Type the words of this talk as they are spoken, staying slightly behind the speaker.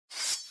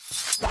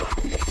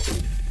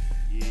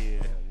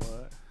Yeah.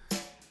 What?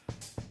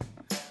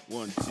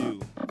 1, 2.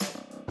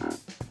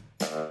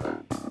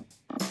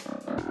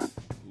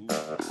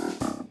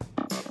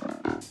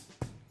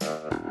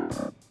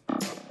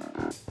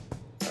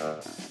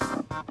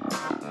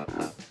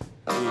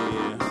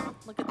 Yeah.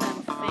 Look at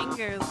them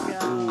fingers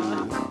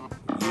go.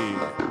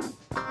 Yeah.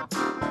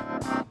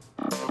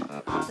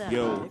 What the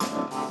Yo, heck?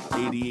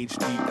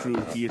 ADHD crew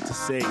here to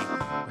say,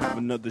 have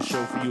another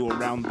show for you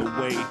around the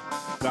way.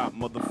 Got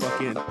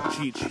motherfucking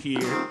Cheech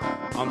here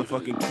on the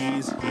fucking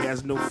keys. He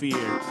has no fear.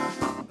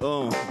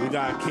 We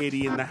got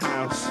Katie in the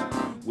house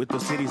with the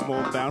city's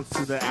more bounce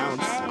to the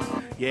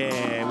ounce.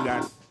 Yeah, we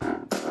got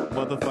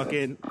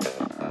motherfucking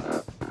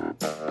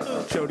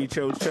Chody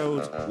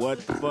Chode.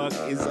 What the fuck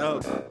is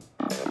up?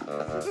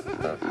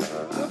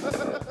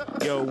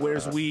 Yo,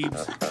 where's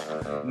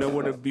Weebs?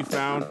 Nowhere to be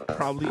found,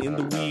 probably in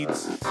the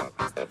weeds.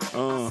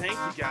 Thank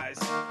you guys.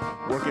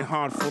 Working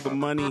hard for the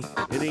money,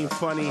 it ain't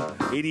funny.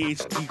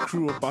 ADHD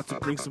crew about to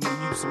bring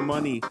you some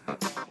money.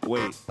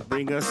 Wait,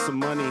 bring us some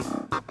money,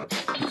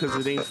 because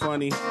it ain't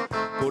funny.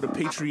 Go to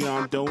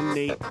Patreon,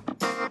 donate,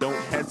 don't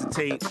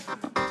hesitate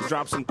to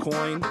drop some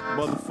coin.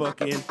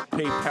 Motherfucking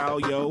PayPal,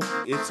 yo,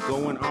 it's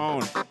going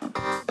on.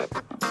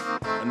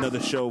 Another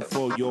show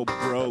for your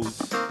bros.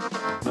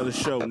 Another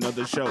show.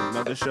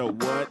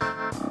 What?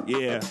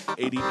 Yeah,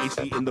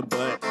 ADHD in the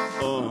butt.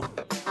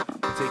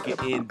 Take it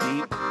in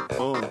deep.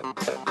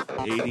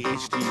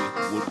 ADHD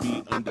will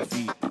be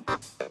undefeated.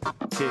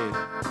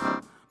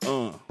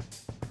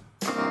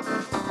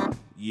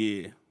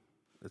 Yeah,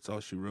 that's all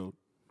she wrote.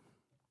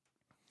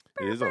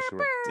 It is all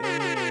short.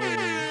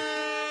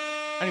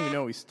 I don't even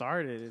know we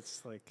started.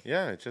 It's like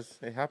Yeah,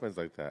 it happens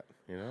like that,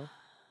 you know?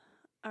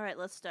 All right,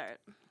 let's start.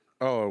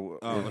 Oh,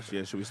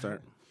 Yeah, should we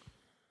start?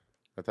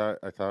 I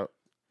thought.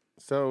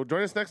 So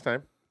join us next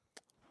time.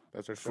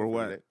 That's our show For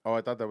what? today. Oh,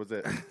 I thought that was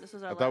it. This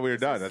was our I thought we were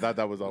this done. is- I thought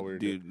that was all we were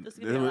doing. Dude, This is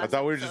gonna be our I last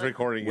thought we were just episode.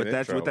 recording with an that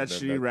intro. with that and then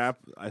shitty that's- rap,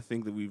 I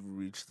think that we've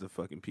reached the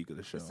fucking peak of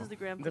the show. This is the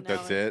grand That's finale.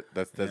 That's it.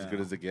 That's as Yeah. good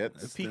as it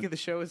gets. the peak of the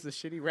show is the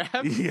shitty rap.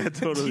 Yeah,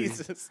 totally.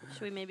 Jesus.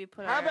 Should we maybe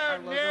put our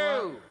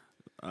logo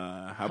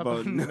How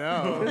about No.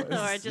 up? Or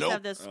I just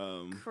have this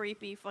Um,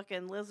 creepy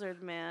fucking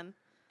lizard man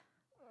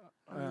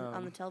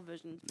on the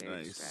television. It's very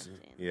nice.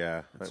 distracting.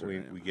 Yeah, That's we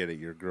right. we get it.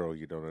 You're a girl.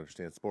 You don't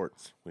understand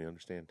sports. We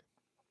understand.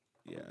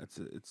 Yeah, it's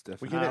We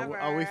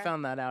definitely. we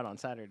found that out on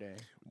Saturday.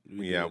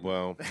 Yeah,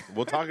 well,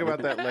 we'll talk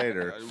about that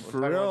later. We'll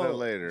for talk real. about that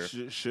later.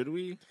 Should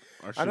we?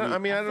 Or I should don't. we? I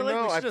mean, I I don't feel like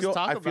know. we should I just feel.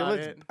 talk I feel. about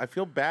It's, it. I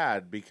feel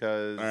bad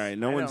because. All right,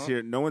 no I one's know.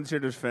 here. No one's here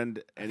to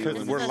defend anyone.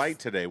 This is We're a- light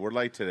today. We're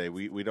light today.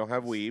 We don't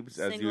have weebs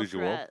as Single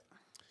usual. threat,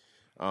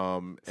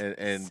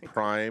 And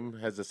Prime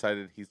has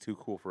decided he's too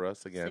cool for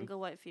us again. single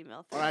white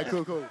female. All right,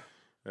 cool.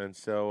 And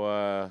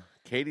so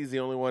Katie's the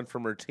only one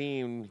from her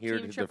team here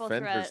Team to triple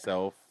defend threat.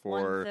 herself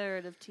for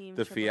 1/3 of team.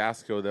 the triple-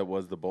 fiasco that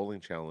was the bowling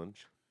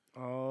challenge.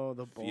 Oh,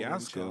 the bowling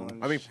Fiasco.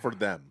 challenge. I mean, for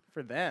them.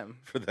 for them.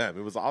 For them.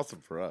 It was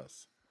awesome for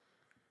us.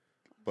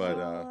 But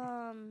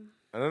I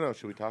don't know.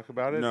 Should we talk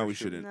about it? No, or we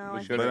shouldn't. No, We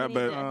I should. think But- we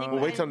but- need to- I think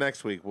We'll we wait till need-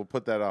 next week. We'll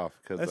put that off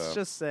because Let's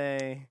just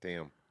say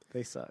damn.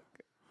 they suck,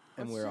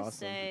 and Let's we're just awesome.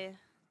 say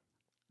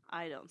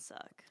I don't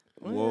suck.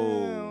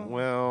 Whoa.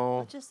 Well,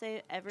 Let's just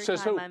say every So-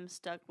 time so- I'm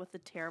stuck with a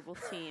terrible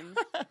team,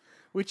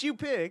 Which you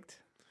picked,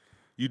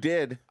 you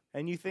did.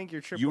 and you think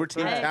you're triple. You were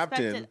team threat.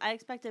 captain. I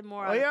expected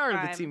more. Oh, out of you are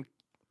Prime. the team.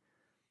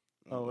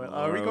 Oh, well,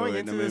 are we going wait,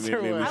 into no, this maybe-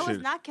 or maybe what? we I was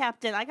should- not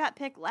captain. I got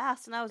picked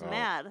last, and I was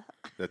mad.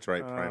 That's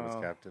right. Prime was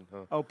Oh. captain.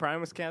 Huh? Oh, Prime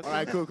was captain. All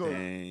right, cool.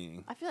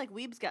 Dang. I feel like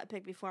Weebs got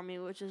picked before me,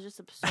 which is just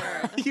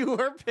absurd. You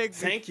were picked.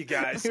 Thank you,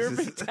 guys. You were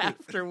picked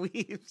after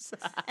Weaves.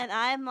 And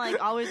I'm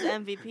like always the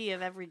MVP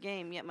of every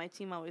game, yet my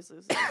team always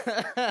loses.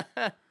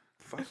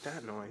 Fuck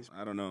that noise.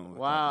 I don't know.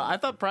 Wow, I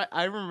thought Prime.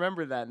 I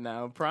remember that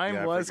now. Prime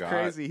Yeah, I was forgot.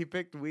 crazy. He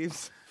picked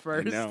Weaves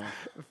first. know.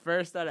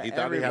 First out of He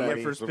thought he had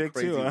everybody. like first some pick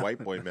crazy too, huh? white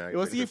boy mag.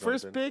 Was he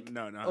first pick?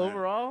 No, no,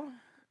 overall.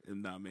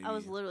 No, maybe. I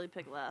was literally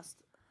picked last.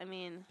 I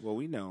mean, Well,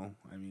 we know.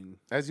 I mean,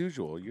 As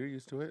usual, you're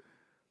used to it.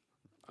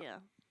 yeah,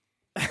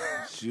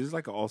 she was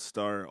like an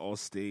all-star,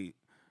 all-state.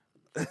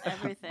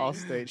 everything. All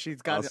state.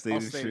 She's got Allstate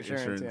all state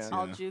insurance, insurance. Yeah.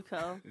 All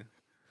JUCO.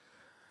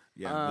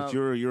 Yeah, but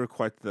you're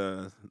quite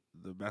the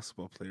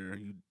basketball player.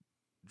 You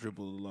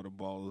dribbled a lot of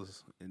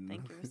balls in.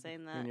 Thank you for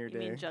saying that. In your You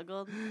mean day.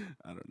 juggled?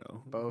 I don't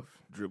know. Both.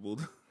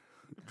 Dribbled,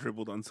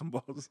 dribbled on some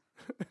balls.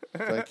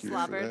 Thank you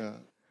Slobbered. for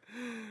that.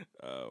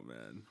 Oh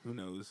man, who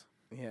knows?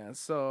 Yeah.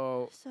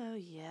 So So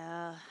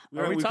yeah,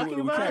 Are we talking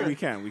about can't,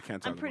 it? We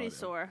can't talk I'm pretty about it.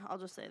 sore. I'll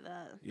just say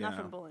that. Yeah. Not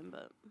from bowling,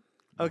 but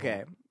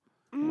okay.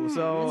 it's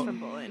So from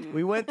bowling.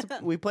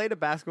 we played a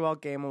basketball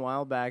game a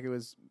while back. It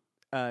was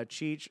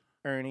Cheech,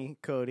 Ernie,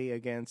 Cody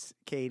against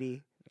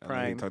Katie,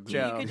 Prime, talked to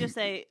Joe. You could just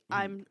say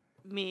I'm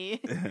me.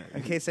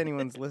 In case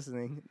anyone's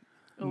listening,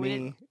 Oh, we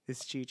me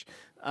is Cheech.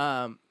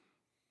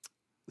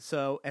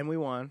 So and we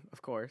won,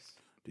 of course.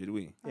 Did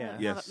we? Yeah.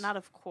 Yes. Not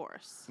of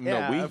course.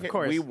 Yeah, no, of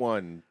course. we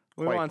won.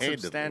 We quite won handily.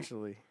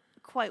 substantially.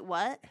 Quite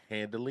what?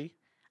 Handily,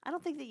 I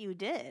don't think that you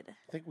did.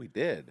 I think we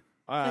did.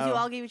 Because you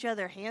all gave each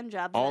other hand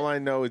jobs. All I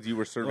know is you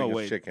were serving Oh, us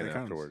wait, chicken that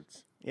counts.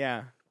 afterwards.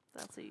 Yeah.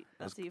 That's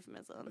a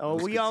euphemism. Oh,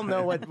 we all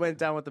know what went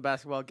down with the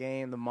basketball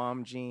game. The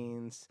mom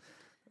jeans.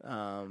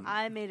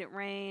 I made it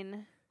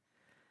rain.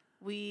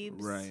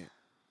 Weebs. Right.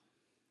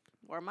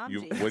 Or mom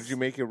jeans. What did you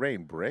make it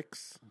rain?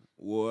 Bricks?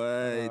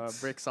 What?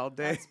 Bricks all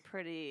day. That's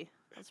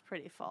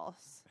pretty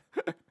false.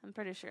 I'm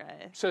pretty sure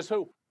Says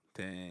who?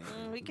 Dang.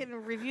 we can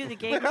review the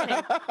game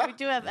tape. We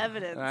do have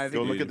evidence. I Go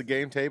think look at the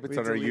game tape. It's we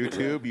on our deleted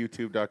YouTube,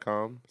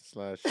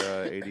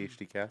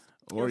 youtube.com/ADHDcast.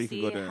 Or You'll you can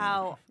see go to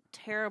how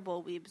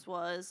terrible Weebs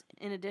was.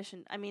 In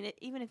addition, I mean,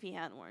 even if he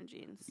hadn't worn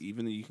jeans,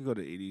 even you can go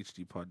to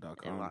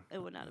ADHDpod.com. it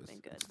would not have been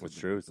good. What's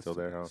true? It's still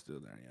there, huh? It's still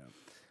there,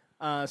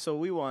 yeah. So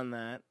we won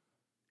that,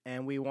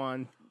 and we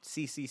won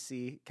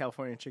CCC,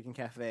 California Chicken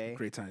Cafe.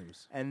 Great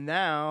times. And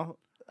now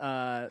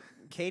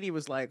Katie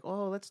was like,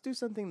 "Oh, let's do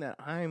something that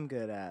I'm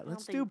good at.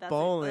 Let's do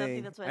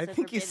bowling." that's what I said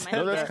think for you Bid said My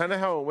No, that's that. kind of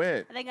how it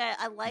went. I think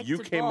I like You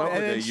to came bowl. up with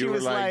And then it. she You were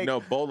was like, like, no,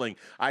 bowling.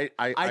 I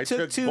I took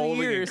took 2 bowling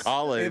years in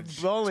college.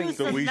 in bowling.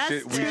 So we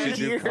should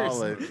do Years.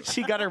 college.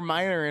 She got her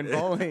minor in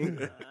bowling.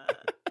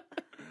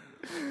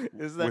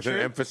 Is that With true? an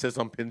emphasis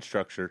on pin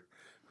structure.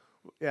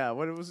 Yeah.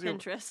 What was your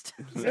Pinterest.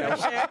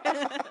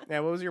 Yeah?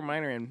 What was your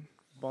minor in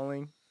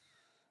bowling?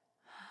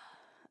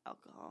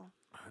 Alcohol.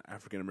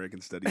 African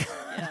American studies.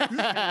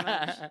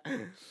 Yeah,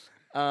 pretty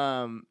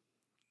much.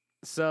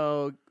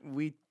 So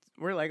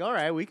we're like, all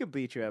right, we could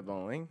beat you at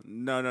bowling.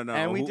 No.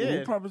 And we Who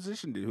did.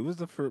 propositioned it? Who was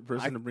the first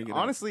person to bring it up?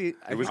 Honestly,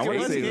 I was think I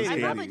wanna say it was I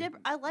Katie. probably did.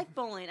 I like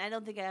bowling. I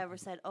don't think I ever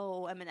said,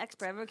 "Oh, I'm an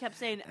expert." Everyone kept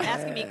saying,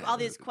 asking me all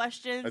these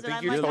questions, I and think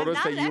I'm you like, told "I'm us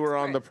not that an you were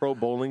on the expert." pro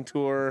bowling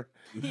tour.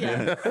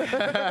 Yeah,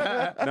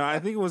 No, I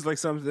think it was like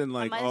something I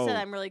like, might have said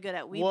I'm really good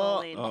at Wii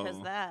Well- bowling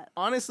because that.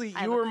 honestly,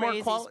 I you have were a more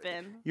crazy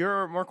spin.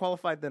 you're more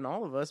qualified than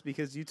all of us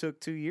because you took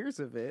 2 years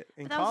of it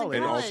in But that was in college.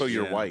 And also, College.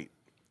 you're Yeah. white.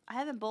 I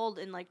haven't bowled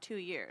in like 2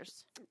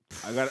 years.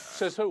 I got.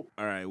 Says who?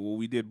 All right. Well,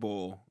 we did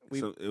bowl.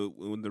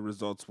 When the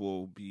results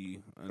will be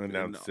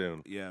Announced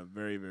soon. Yeah,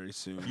 very very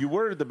soon. You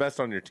were the best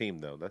on your team,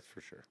 though. That's for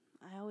sure.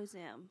 I always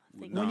am.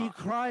 Thank No. When you. you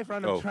cry in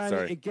front Oh, of China,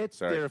 sorry. it gets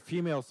Sorry. their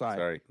female side.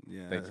 Sorry.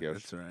 Yeah, Thanks, Yosh.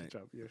 that's right. Good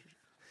job, Yosh.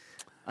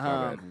 My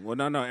bad. Well,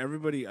 no.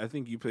 Everybody, I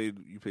think you played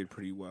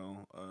pretty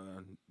well,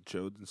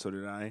 Joe, and so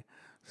did I.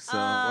 So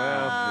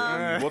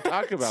Well, we'll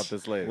talk about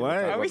this later. What?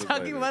 Are we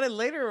talking about it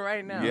later or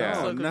right now? Yeah.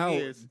 I'm so no,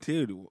 confused.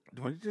 dude. Why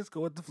don't you just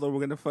go with the flow? We're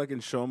gonna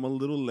fucking show him a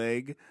little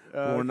leg.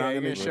 but we're not Okay,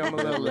 gonna you're gonna show him a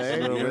little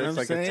leg. You know what I'm It's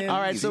like a saying? All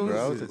right, so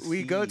bro. Jesus.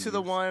 we go to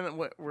the one.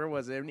 Where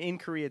was it? In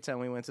Koreatown,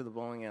 we went to the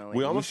bowling alley.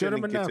 We almost showed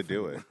didn't him get to enough.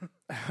 do it.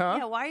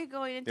 Yeah, why are you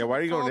going into Yeah, why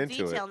are you full going into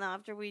detail it? now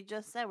after we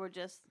just said we're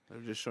just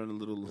I'm just showing a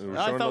little. We're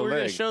I showing thought the we were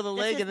going leg. to show the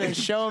leg is- and then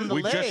show him the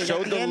We leg. just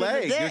showed At the end of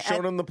leg. day- You're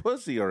showing him the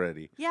pussy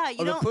already. yeah. You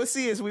Oh, the don't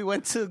pussy is we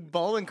went to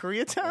bowl in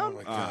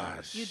Koreatown?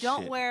 Gosh. you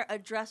don't wear a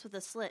dress with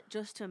a slit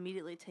just to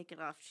immediately take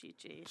it off,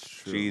 Chi-Chi.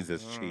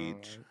 Jesus,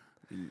 Cheech.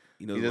 He knows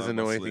He a lot doesn't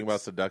know anything about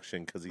slits.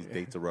 seduction because he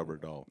dates a rubber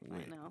doll.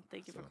 I know.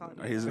 Thank you for calling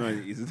He me.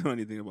 doesn't know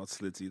anything about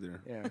slits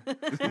either.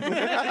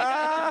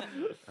 Yeah.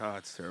 Oh,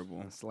 it's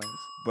terrible. Slants.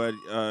 But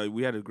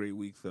we had a great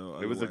week though.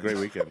 It was a great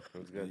otherwise. weekend. It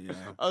was good. Yeah.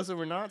 Oh, so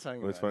we're not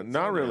talking It was about fun. it.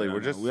 Not really. no, We're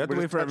no. just We have to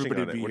we're wait for just touching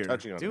everybody on to it. be We're here.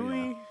 touching on Do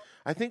it. we?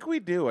 I think we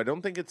do. I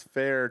don't think it's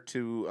fair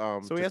to So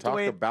we to have to talk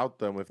wait- about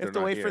them if We have they're to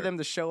not wait here. for them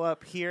to show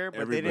up here,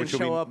 but Everybody- they didn't Which will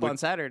show be- up on which-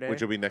 Saturday.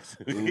 Which will be next.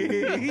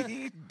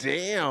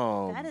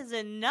 Damn! That is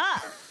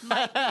enough,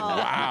 Michael.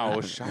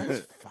 Wow!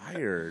 Shots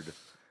fired.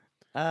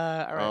 All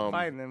right, Um,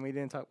 fine. Then we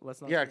didn't talk.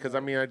 Let's not. Yeah, talk because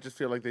about I mean, I just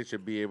feel like they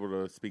should be able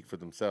to speak for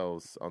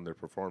themselves on their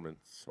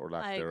performance or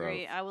lack I thereof.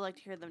 agree. I would like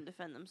to hear them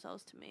defend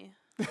themselves to me.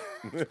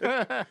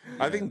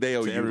 I think they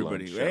owe To you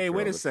everybody. lunch Hey, after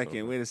wait all a this second.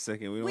 stuff. Wait a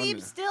second. We Weeb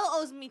wanna- still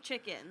owes me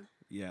chicken.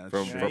 Yeah, From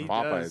that's Yeah, true. he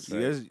Popeyes.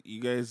 does. Right?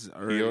 You guys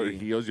already.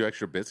 He owes you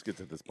extra biscuits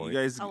at this You point.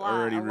 guys A lot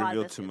already of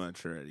revealed too biscuits.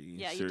 much already.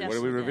 Yeah, you Seriously. What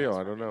did we Definitely reveal? did.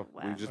 I don't know.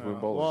 Wow. We just went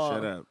bowling. well,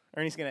 Shut up.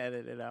 Ernie's gonna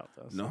edit it out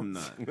though. No, so. I'm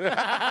not.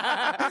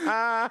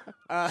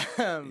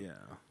 Yeah,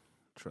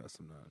 trust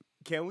I'm not.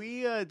 Can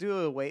we do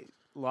a weight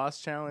loss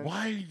challenge?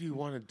 Why do you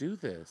want to do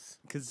this?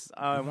 Because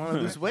I want to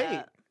lose weight.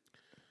 Yeah.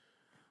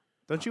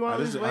 Don't you want How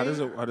to does, lose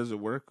it, weight? how does it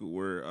work?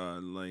 We're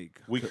like.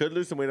 We could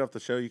lose some weight off the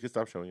show. You could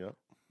stop showing up.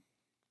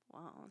 Wow.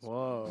 that's-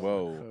 Whoa.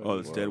 Whoa. Oh,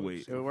 it's Whoa. dead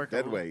weight. It would work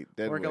Dead a, weight.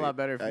 Dead work weight. a lot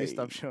better if Hey, you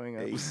stop showing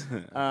up. hey.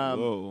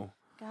 Whoa.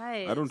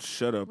 Guys. I don't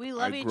shut up. We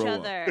love I each grow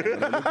other. Up.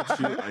 When I look at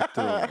you, I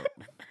throw up.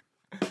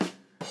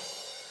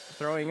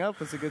 Throwing up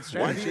was a good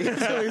strategy to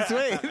lose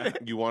weight.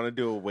 You want to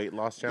do a weight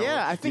loss challenge?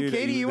 Yeah, I think Dude,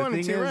 Katie, you the wanted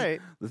thing to, is-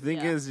 right? The thing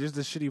Yeah. is, just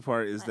the shitty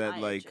part is My that eye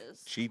like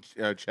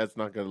itches. Chet's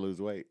not going to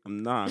lose weight.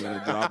 I'm not. I'm gonna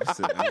do the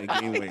opposite. I'm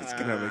gonna gain weight. It's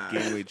gonna have a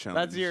gain weight challenge.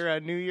 That's your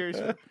New Year's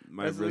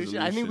My resolution.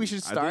 I think we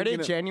should start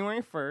it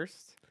January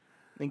 1st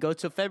and go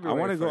to I February.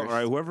 want to go. 1st. All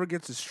right, whoever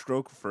gets a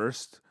stroke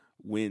first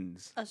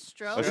wins. A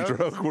stroke. A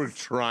stroke? We're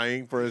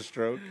trying for a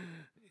stroke.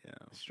 Yeah.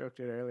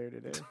 Stroked it earlier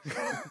today.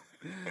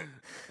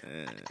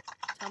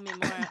 Tell me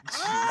more.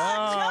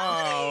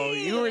 Oh,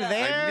 you were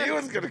there. I knew it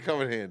was going to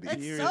come in handy.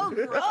 That's so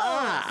gross.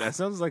 That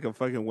sounds like a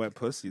fucking wet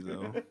pussy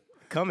though.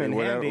 Come in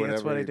Whatever- handy.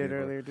 That's what I whatever you did do.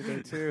 earlier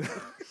today too.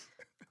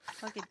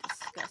 Fucking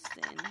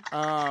disgusting.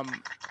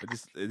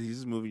 He's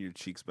just moving your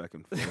cheeks back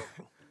and forth.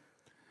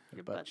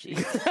 Your butt butt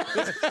cheeks.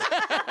 cheeks.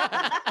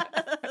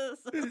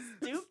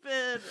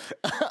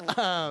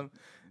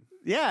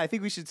 Yeah, I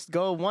think we should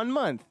go 1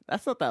 month.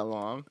 That's not that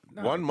long.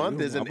 1 month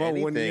dude. isn't How about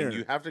 1 anything. year?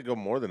 You have to go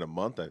more than a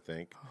month, I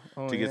think,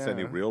 Oh, to get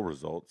any yeah. real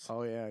results.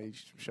 Oh yeah, you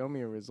should show me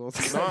your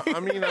results. No, I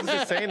mean, I'm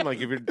just saying, like,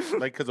 if you're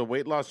like, because a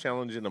weight loss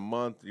challenge in a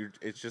month,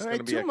 it's just All going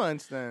right, to be 2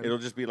 months then. It'll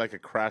just be like a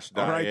crash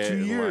All diet. right, 2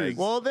 and, years. like,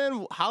 Well,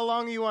 then, how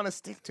long do you want to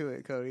stick to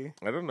it, Cody?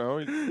 I don't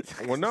know.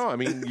 Well, no, I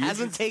mean,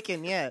 Hasn't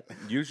taken yet.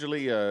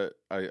 usually,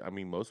 I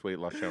mean, most weight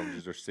loss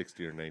challenges are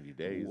 60 or 90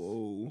 days.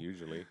 Whoa.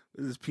 Usually.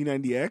 This is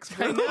P90X.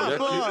 I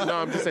know. No,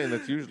 I'm just saying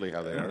that's usually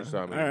how they are. So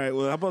I mean, All right.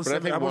 Well, how about But I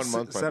seven, think how about 1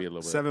 month might be a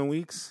little bit. 7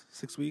 weeks,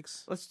 6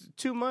 weeks, Let's do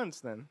 2 months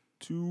then.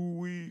 2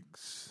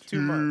 weeks, 2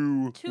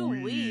 months. 2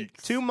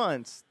 weeks. 2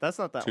 months. That's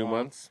not that 2 long.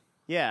 months,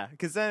 Yeah,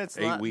 because then it's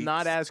 8 not, weeks.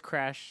 not as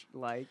crash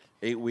like.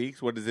 8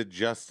 weeks. What is it?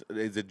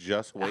 Is it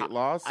just weight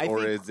loss, I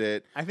or think- is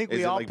it? I think is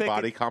we it all like pick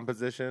body it-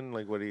 composition?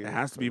 Like what do you? It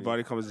has to be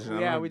body composition. I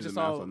don't Yeah, have we to do just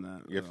the math all- on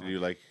that. You have to do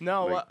like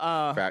No, like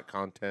fat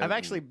content. I've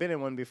actually been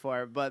in one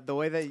before, but the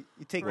way that you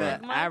take Right.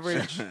 the Much?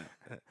 average, What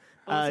was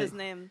Uh, his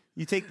name?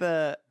 you take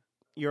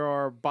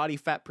your body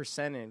fat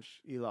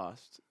percentage you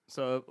lost.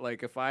 So,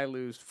 like, if I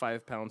lose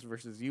 5 pounds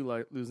versus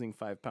you losing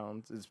 5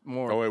 pounds, is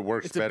more. Oh, it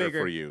works it's a better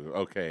bigger- for you.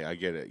 Okay, I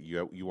get it.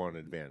 You want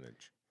an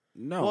advantage.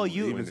 No. Well, it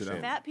you- evens it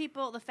out. Fat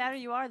people, the fatter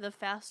you are, the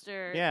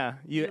faster. Yeah,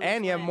 you lose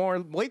and you have weight. more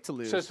weight to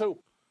lose. Says who?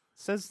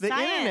 Says the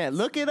Science. internet.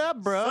 Look it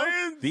up, bro.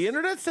 The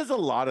internet says a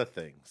lot of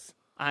things.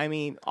 I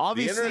mean, The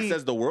obviously. internet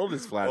says the world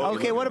is flat.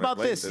 Okay, what about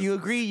this? Places. You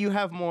agree you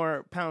have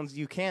more pounds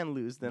you can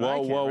lose than I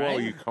Whoa, can, whoa, whoa!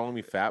 right? You calling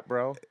me fat,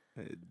 bro?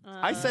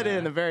 I said it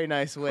in a very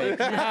nice way. You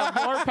have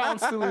more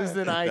pounds to lose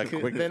than I Got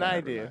quick than fat,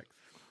 I do, relax.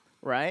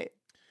 right?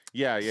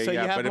 Yeah, yeah, So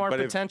yeah. you have but more but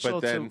potential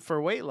but then, for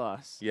weight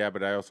loss. Yeah,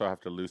 but I also have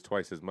to lose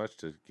twice as much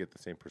to get the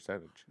same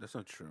percentage. That's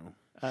not true.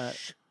 Yeah,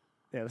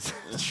 that's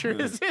sure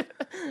is it.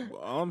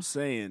 All I'm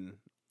saying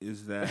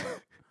is that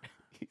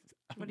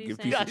What are you give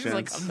saying? peace a He's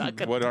like, chance. I'm not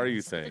gonna. What are you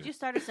Did saying? you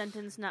start a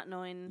sentence not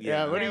knowing?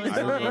 Yeah, what where are I you was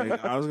doing? going?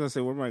 I was gonna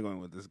say, where am I going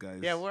with this, guys?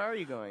 Yeah, where are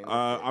you going?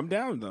 I'm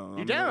down though. You're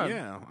I'm down?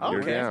 Yeah, Oh,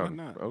 You're okay. down.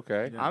 Why not?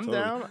 Okay. Yeah, I'm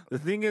totally. down. The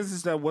thing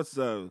is that what's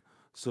the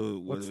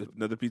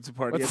another pizza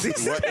party? What's at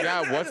the- the- What,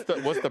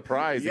 yeah. What's the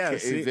prize? Yeah,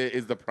 is see-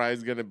 the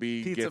prize gonna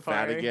be Pizza get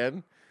fat party.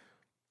 again?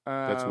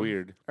 That's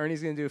weird.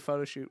 Ernie's gonna do a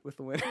photo shoot with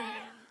the winner.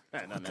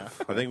 I don't know.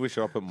 I think we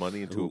should all put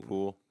money into a Ooh.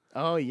 pool.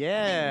 Oh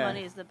yeah,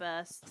 Money is the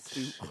best.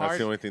 That's hard.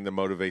 the only thing that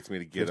motivates me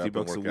to get $50 up and a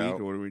work week, out.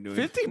 or what are we doing?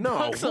 50 No,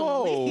 bucks a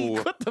whoa.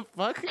 week. What the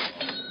fuck?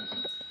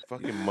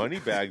 Fucking money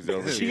bags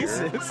over here.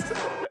 Jesus.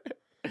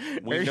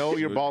 We know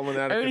you're balling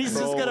out of Ernie's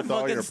control just gonna with all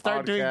fucking your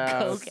start doing podcasts.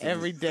 coke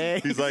every day.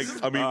 He's like,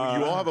 I mean,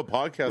 you all have a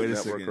podcast wait a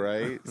network, second.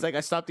 right? It's like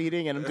I stopped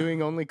eating and I'm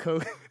doing only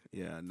coke.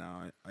 Yeah,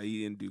 no, I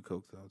eat and do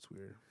coke though. It's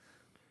weird.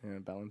 Yeah,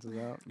 it balances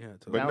out. Yeah,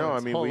 totally. But no, I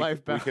Balance, mean, whole we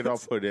life could all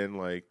balance. put in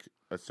like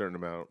a certain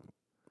amount.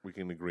 We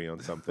can agree on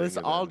something. Let's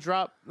and all then-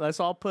 drop. Let's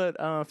all put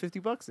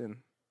 $50 in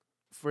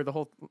for the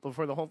whole thing.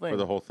 for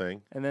the whole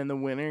thing. and then the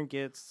winner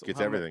gets Gets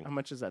how mu- everything. How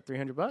much is that?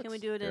 $300. Can we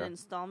do it in Yeah.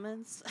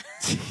 installments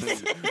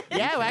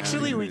Yeah,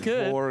 actually, we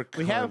could. Poor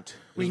We have. cunt.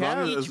 We As long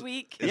have. as- each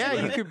week? Yeah,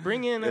 you could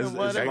bring in As,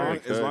 whatever.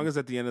 could. long as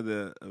at the end of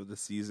the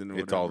season, or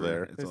It's all whatever,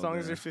 there. it's As all long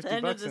as there. there's The $50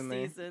 end of the in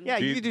there. season. Yeah,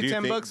 you could do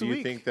 $10 a Do you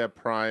week. think that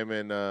Prime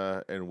and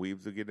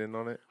Weebs will get in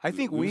on it? I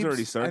think Weebs Weebs already I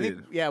think,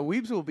 started. yeah,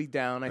 Weebs will be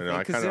down. I know, think I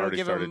because kinda it'll already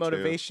give him started too.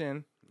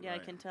 motivation. Yeah, I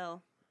can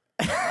tell.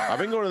 I've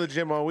been going to the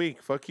gym all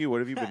week. Fuck you. What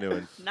have you been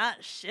doing?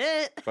 Not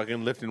shit.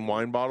 Fucking lifting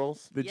wine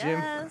bottles? The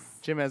Yes.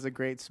 gym has a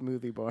great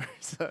smoothie bar.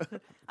 So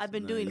I've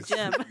been doing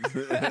gym.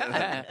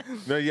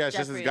 No, yeah, it's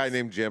just this guy Jeffries.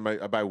 named Jim.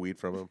 I buy weed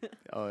from him.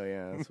 oh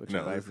yeah, that's what No,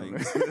 you buy I from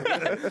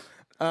think-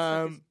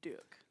 it.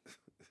 Duke.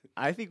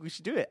 I think we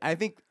should do it. I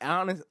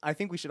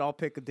think we should all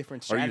pick a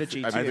different Are you,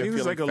 strategy. have too. you think been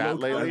it's feeling like a fat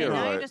low- lately Okay, or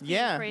now you're what? just being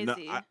Yeah. crazy.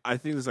 No, I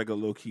think it's like a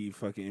low key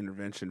fucking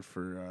intervention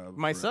for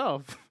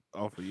Myself.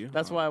 for you.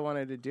 That's Oh, why I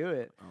wanted to do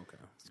it. Okay.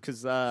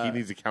 Because He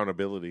needs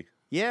accountability.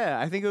 yeah,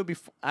 I think it would be.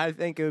 I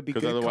think it would be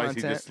Because good otherwise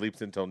content. he just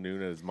sleeps until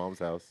noon at his mom's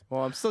house.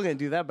 Well, I'm still gonna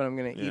do that, but I'm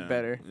gonna eat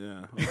better.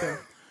 Yeah. Okay.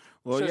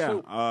 Well, Says yeah.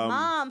 who?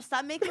 Mom,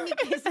 stop making me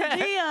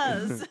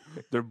quesadillas.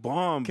 They're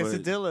bomb, but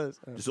Quesadillas.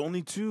 there's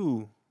only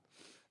 2.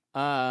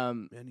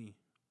 Benny.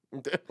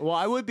 Well,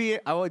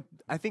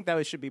 I think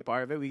that should be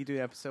part of it. We could do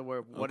an episode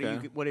where what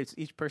Okay. what is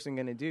each person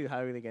gonna do? How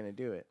are they gonna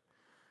do it?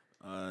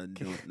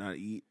 Don't not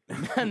eat.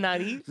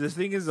 Not eat. The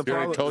thing is, the They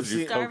already problem. told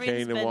you Starving cocaine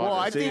and spend- water. Well,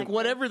 I See- think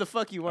whatever the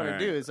fuck you want to All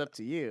do right. is up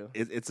to you.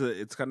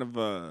 It's kind of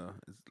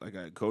it's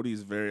like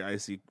Cody's very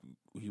icy.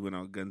 He went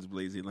out guns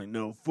blazing, like,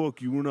 no,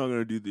 fuck you, we're not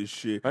gonna do this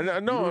shit. I know,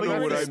 no, But no,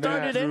 you what already I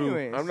started meant.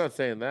 anyways. I'm not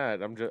saying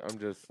that. I'm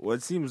just. Well,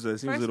 it seems a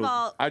First little. of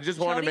all, I just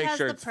wanna Jody make has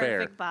sure the it's fair.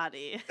 perfect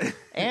body.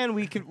 And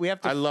we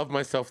have to. I love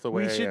myself the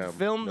way we I should am.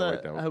 film No, I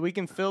don't. we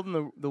can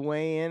film the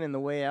way in and the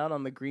way out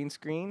on the green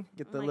screen.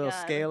 Get the Oh my little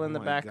God. scale in Oh the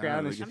my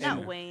background God, and I'm Yeah.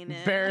 not weighing in.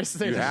 embarrass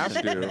You have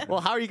to. Well,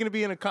 how are you going to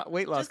be in a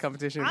weight loss Just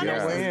competition if you honor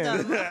don't weigh in?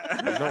 system.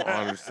 There's no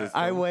honor system.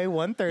 I weigh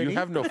 130. You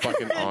have no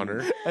fucking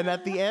honor. and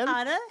at the end,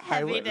 On a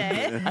heavy weigh-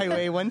 day. I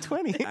weigh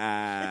 120.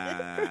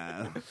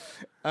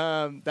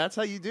 That's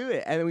how you do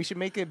it, and we should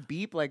make it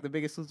beep like The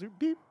Biggest Loser.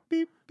 Beep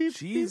beep beep.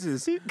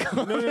 Jesus. beep, beep.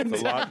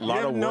 It's a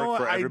lot of work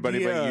for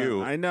everybody but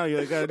you. I know.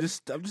 You're like, I'm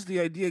just the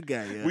idea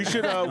guy. Yeah. We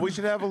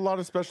should have a lot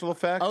of special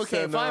effects.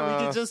 Okay, and, fine.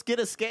 We could just get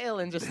a scale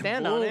and just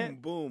stand boom, on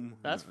it. Boom.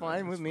 That's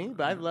fine with me.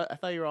 But I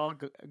thought you were all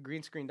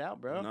green screened out,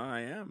 bro. No,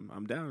 I am.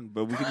 I'm down.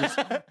 But we can just.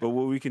 But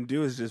what we can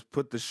do is just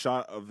put the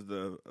shot of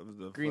the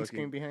Green fucking-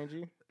 screen behind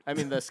you. I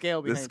mean, the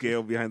scale behind the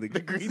scale behind the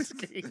green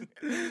screen.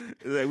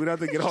 Like, we don't have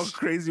to get all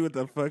crazy with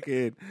the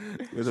fucking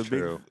with a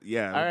True. big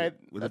yeah. All with right,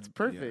 the- with that's the-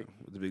 perfect. Yeah,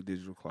 with the big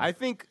digital clock. I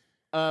think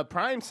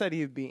Prime said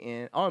he'd be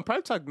in. Oh, and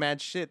Prime talked mad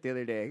shit the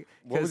other day.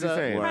 What was he 'Cause,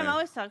 saying? What? Prime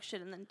always talks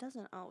shit and then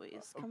doesn't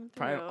always come through.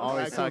 Prime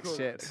always talks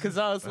shit. Because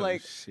I was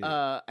like, shit.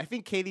 I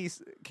think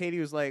Katie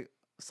was like,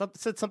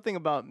 said something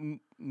about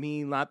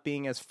me not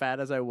being as fat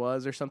as I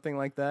was or something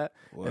like that.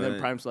 And then What?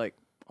 Prime's like,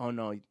 oh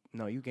no,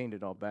 you gained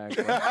it all back.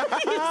 He's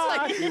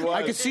like,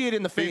 I can see it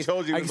in the face. He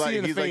told you, I he can was see it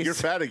in like, the he's like, face. you're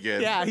fat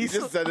again. Yeah, he he's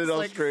just said it all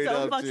like straight so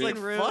up, fucking dude.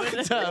 rude.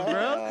 Fucked up,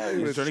 bro.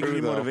 We're It's trying to true, give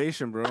you though.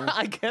 motivation, bro.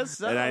 I guess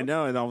so. And I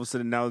know, and all of a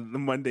sudden now the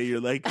Monday you're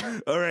like,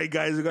 all right,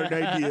 guys, I got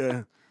an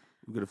idea.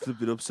 We're gonna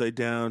flip it upside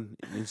down,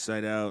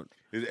 inside out.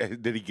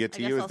 Did he get I to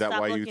guess you? I'll Is that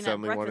stop why you looking at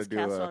suddenly want to breakfast do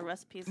casserole a...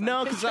 recipes on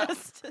No, because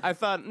Pinterest. I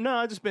thought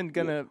I've just been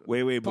gonna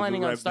Wait, but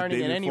planning on the starting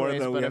day it before,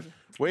 anyways. though, But we if- have-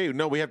 Wait,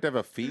 no, we have to have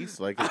a feast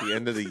like at the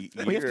end of the year.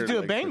 We have to do a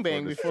like, bang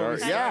bang the before we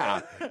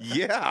start. Yeah,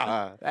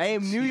 yeah. hey,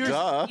 New Year's.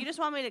 Duh. You just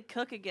want me to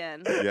cook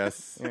again.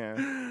 Yes. Yeah.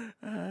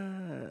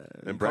 And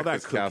Call that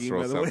breakfast cooking,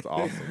 casserole by the way. sounds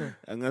awesome.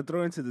 I'm gonna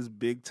throw into this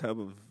big tub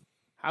of.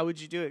 How would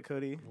you do it,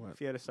 Cody? If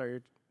you had to start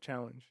your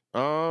challenge.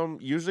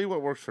 Usually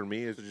what works for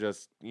me is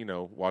just,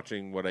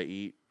 watching what I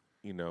eat,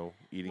 eating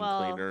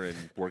Well, cleaner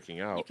and working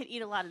You out. can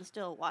eat a lot and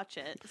still watch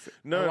it.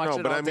 No, watch no,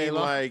 it but all I day mean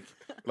long.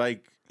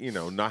 like,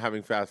 not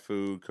having fast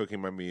food,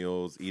 cooking my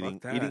meals, eating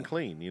that.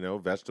 clean,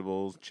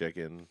 vegetables,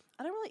 chicken.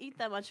 I don't really eat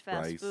that much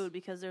fast Rice. food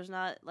because there's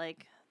not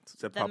like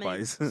Except that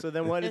many- Popeyes. So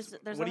then there's what not are you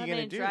that gonna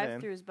many do then?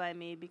 drive-throughs by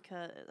me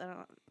because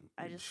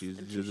I just She's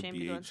am too just a ashamed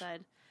to go BH.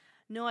 inside.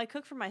 No, I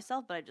cook for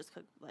myself, but I just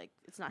cook like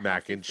it's not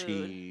Mac healthy and food.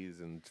 cheese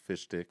and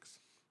fish sticks.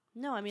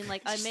 No, I mean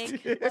like I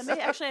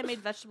made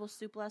vegetable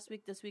soup last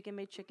week. This week I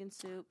made chicken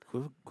soup.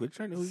 Quit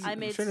trying to. I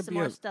made trying to some be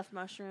more a, stuffed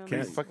mushrooms.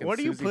 Can't- Fucking What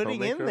are you Susie putting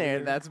in Homemaker there? over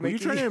here. That's Who are you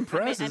making trying to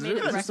impress? I Is made a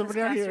there breakfast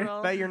somebody out here?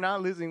 casserole. that you're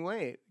not losing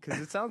weight because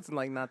it sounds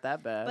like not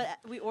that bad.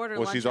 But we order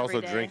Well, lunch she's also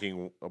every day.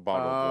 drinking a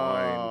bottle of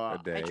wine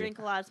a day. I drink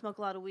a lot, smoke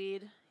a lot of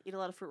weed, eat a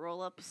lot of fruit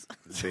roll-ups.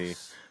 See,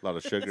 a lot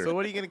of sugar. so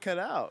what are you gonna cut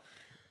out?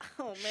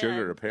 Oh man,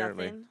 Sugar,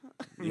 apparently.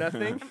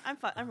 nothing. Nothing. I'm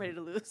fine. I'm ready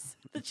to lose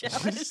the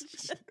challenge.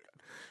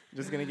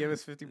 Just gonna give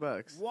us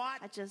 $50.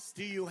 What I just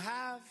do you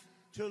have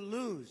to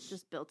lose?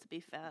 just built to be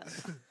fat.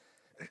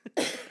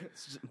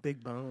 It's just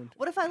big boned.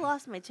 What if I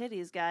lost my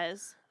titties,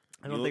 guys?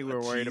 I don't think we were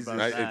worried about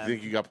I that.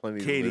 think you got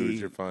plenty Katie, to lose.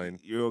 You're fine.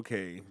 You're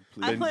okay.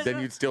 I Please. would Then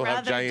you'd still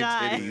have rather giant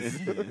die.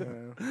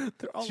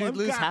 titties. She'd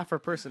lose half her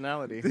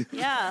personality.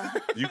 Yeah.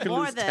 You can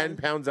More lose than 10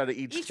 pounds out of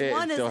each tit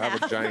one and is still have a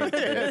half. giant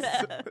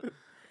tit.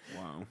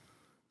 Wow.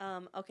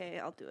 Okay,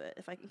 I'll do it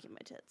if I can keep my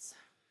tits.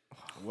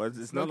 What?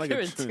 It's No not like a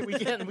guarantee. We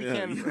can.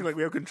 Yeah, you look like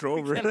we have control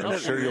over it. I'm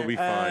sure you'll be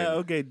fine.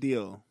 Okay,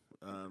 deal.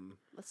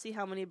 Let's see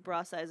how many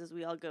bra sizes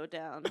we all go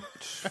down.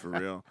 For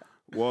real.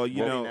 Well,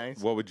 you What- know, nice.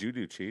 What would you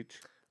do, Cheech?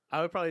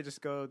 I would probably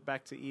just go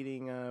back to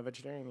eating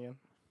vegetarian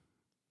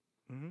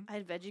again. I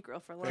had veggie girl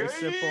for Very lunch.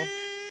 simple.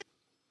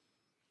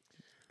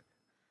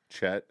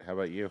 Chet, how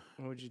about you?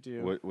 What would you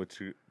do? What's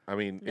your? I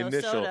mean, No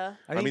initial. soda.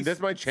 I I mean, think this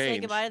might say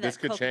change. goodbye to This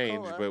that could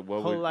change, Coca-Cola.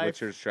 but Whole life-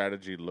 what's your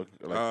strategy look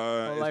like?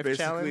 Whole it's life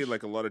basically challenge?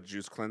 like a lot of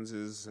juice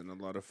cleanses and a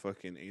lot of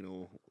fucking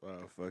anal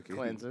fucking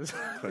Cleanses.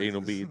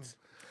 Anal beads.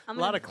 I'm A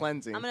lot gonna- of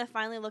cleansing. I'm gonna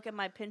finally look at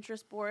my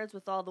Pinterest boards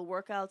with all the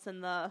workouts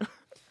and the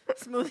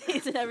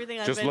smoothies and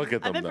everything. Just look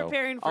at I've them, been though.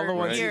 preparing for All the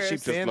ones years. you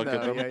Just pin, look at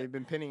though. them. Yeah, you've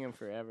been pinning them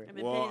forever. I've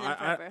been Well, pinning them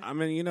forever. I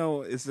mean, you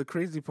know, it's the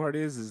crazy part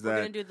is We're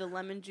gonna that do the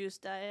lemon juice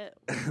diet.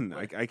 I can't.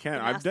 the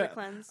I've master done.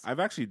 cleanse. I've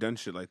actually done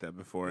shit like that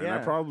before, and I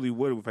Yeah. probably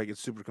would if I get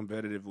super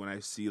competitive when I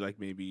see like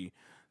maybe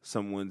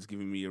someone's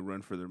giving me a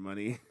run for their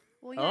money.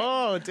 Well, yeah,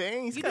 Oh,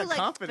 dang. He's you got do like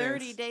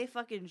confidence. 30-day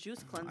fucking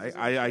juice cleanses.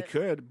 I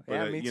could, but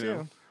Yeah, me you too.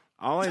 know,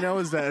 all I know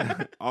is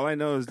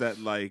that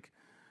like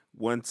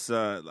once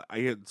I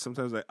get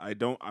sometimes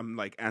I'm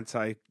like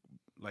anti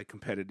like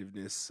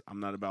competitiveness. I'm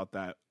not about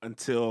that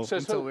until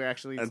Until we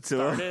actually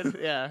Until- started.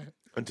 Yeah.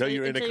 Until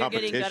you're in a Until you're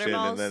getting gutter competition, and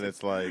balls. then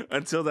it's like,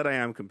 until that I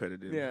am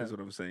competitive. Yeah. Is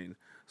what I'm saying.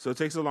 So it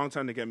takes a long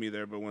time to get me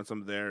there, but once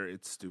I'm there,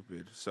 it's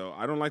stupid. So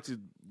I don't like to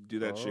do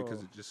that shit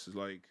because Oh. it just is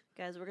like.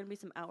 Guys, we're gonna be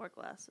some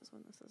hourglasses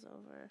when this is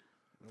over.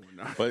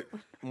 but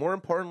more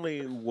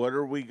importantly, what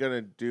are we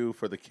gonna do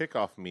for the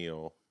kickoff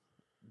meal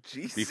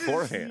Jesus.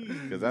 beforehand?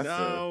 Because that's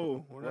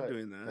no, we're not what?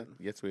 doing that.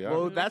 Yes, we are.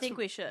 Well, I that's think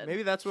we should.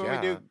 Maybe that's when we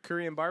Yeah. do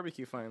Korean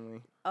barbecue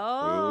finally.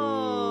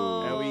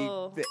 Oh. And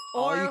we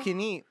all you Or- can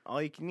eat.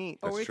 All you can eat.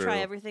 Or That's we true. try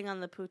everything on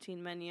the poutine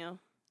menu.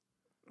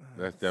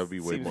 that would be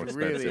way Seems more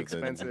really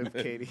expensive. expensive,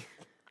 Katie.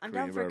 I'm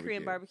down Korean for a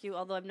Korean barbecue. barbecue,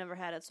 although I've never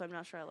had it, so I'm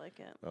not sure I like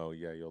it. Oh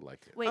yeah, you'll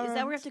like it. Wait, is that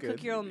where we have that's to cook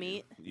good. your own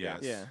meat? Yes.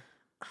 Yeah.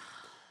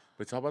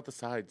 It's all about the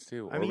sides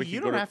too. I mean, you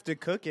don't have to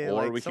cook it. or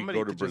Like, we could somebody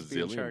go to just be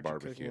in Brazilian charge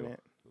of cooking barbecue. it.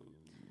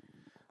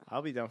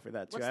 I'll be down for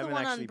that too. What's I the haven't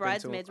one actually on been to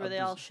Bridesmaids a where they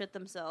all shit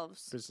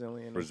themselves?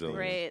 Brazilian. Brazilian.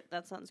 Great,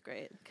 that sounds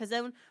great. Because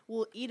then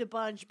we'll eat a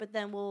bunch, but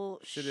then we'll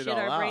Shit shit it all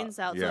our out. brains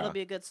out, so Yeah. it'll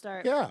be a good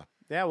start. Yeah.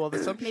 Yeah, well,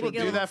 some people Maybe get a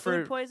do little that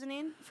food for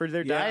poisoning.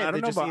 their Yeah, diet. I don't They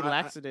know just about eat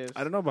laxatives.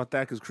 I don't know about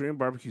that because Korean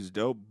barbecue's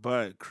dope,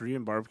 but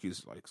Korean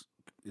barbecue's like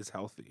is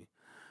healthy.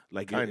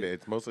 Like Kind of.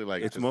 It's mostly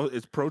like it's just-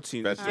 it's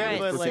protein. vegetables. Yeah, All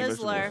right, but like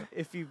Sizzler.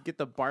 if you get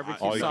the barbecue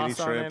All you can sauce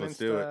eat on shrimp, it and let's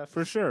do it. stuff,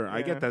 For sure, I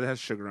Yeah. get that it has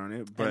sugar on it,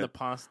 and the but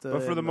pasta.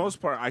 but for the and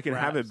most part, I can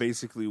have wraps. it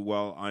basically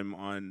while I'm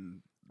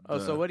on. Oh,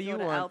 so what do you Go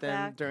to want then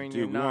Outback? during Dude,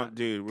 your we not? want,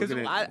 dude, we're 'Cause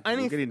getting,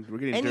 we're we're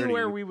getting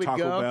anywhere dirty. we would Taco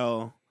go-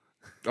 Bell,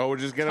 Oh, we're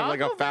just getting like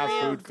a Taco fast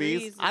Bell, food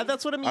feast. greasy.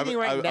 That's what I'm A- eating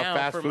right a now.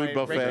 fast for food my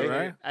buffet,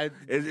 regular- right?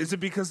 Is it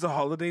because the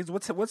holidays?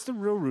 What's the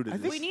real root of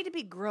We this? need to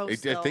be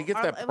gross. I though. think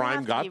it's that It would Prime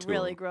have got be to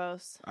really 'em.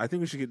 gross. I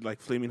think we should get like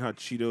flaming hot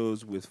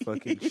Cheetos with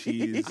fucking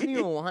cheese. I don't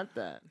even want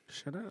that.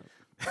 Shut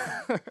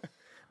up.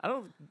 I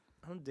don't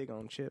dig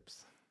on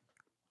chips.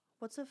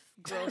 What's a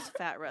gross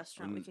fat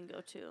restaurant we can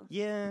go to?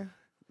 Yeah,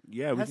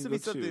 Yeah, it we has can to go be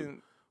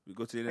something. We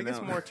go to I In-N-Out.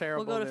 guess more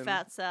terrible. We'll go to than,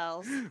 Fat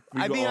Sal's.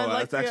 We I go, mean, I oh, like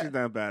that's the- actually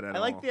not bad at I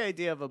all. like the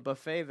idea of a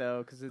buffet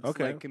though, because it's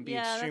Okay. like can be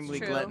Yeah, that's extremely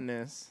true.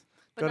 gluttonous.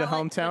 But Go to not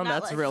like- hometown. but not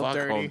That's like- real Fuck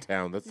dirty.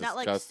 hometown. That's Not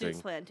like disgusting.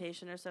 Soup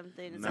Plantation or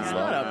something. It's No. It's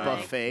not not a like-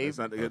 buffet. It's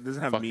not, it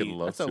doesn't have Fucking meat.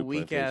 love That's a Soup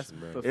weak ass Plantation,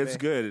 man. buffet. It's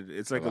good.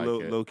 It's like I a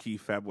like it. low key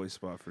fat boy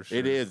spot for sure.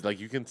 It is like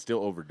you can still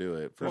overdo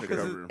it. For Well, sure.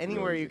 because cover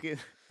anywhere you Really. get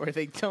where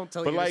they don't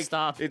tell But you like, to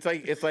stop. it's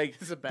like It's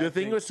a bad the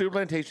thing thing. with Soup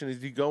Plantation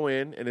is you go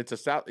in and it's a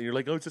salad. You're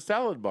like, oh, it's a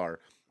salad bar.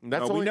 And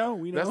that's Oh, we only, know,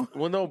 we that's- know.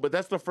 Well, no, but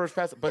that's the first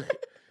pass.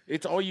 But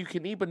it's all you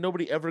can eat. But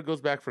nobody ever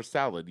goes back for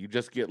salad. You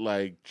just get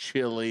like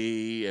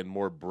chili and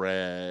more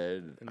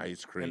bread, and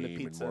ice cream, and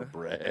pizza. more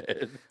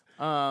bread.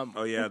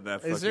 Oh yeah,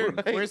 that Is fucking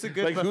there- Where's a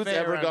good like who's buffet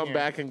ever around gone here?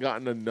 back and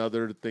gotten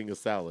another thing of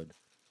salad?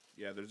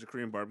 yeah. There's a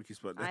Korean barbecue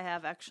spot. I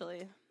have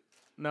actually.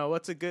 No,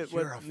 what's a good?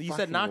 You're What a you said?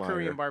 fucking Not liar.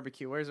 Korean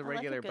barbecue. Where's a I like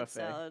regular a good buffet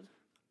salad.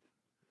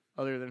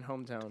 other than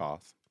hometown?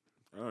 Toss.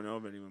 I don't know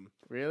of anyone.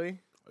 Really?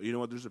 You know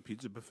what? There's a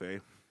pizza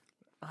buffet.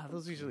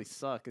 Those usually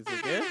suck. Is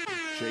it good?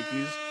 Shakey's.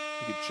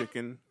 You get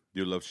chicken.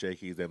 You love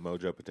Shakey's and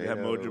Mojo They potatoes. have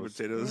mojo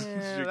potatoes.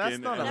 Yeah, chicken. that's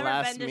not I've a never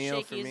last been to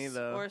meal for me, Shakey's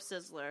though. or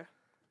Sizzler.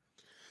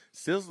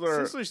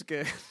 Sizzler. Sizzler's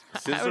good. I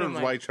Sizzler's wouldn't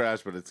mind- white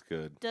trash, but it's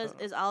good.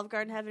 Is Olive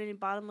Garden having any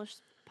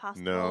bottomless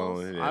pasta No,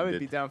 bowls? it I would ended.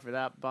 be down for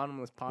that.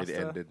 Bottomless pasta. It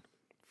ended.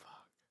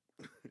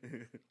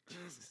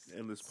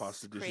 Endless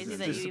pasta dishes. Crazy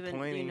and that just- you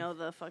disappointing. know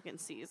the fucking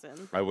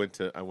season. I went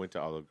to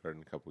Olive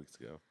Garden a couple weeks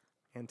ago.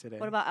 And today.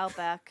 What about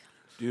Outback?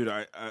 Dude,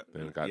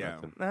 They got yeah.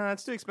 nothing. Nah,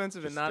 it's too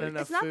expensive and Just not steak.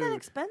 enough It's not food. that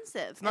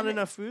expensive. It's not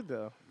enough food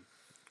though.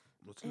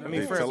 What's I in I it?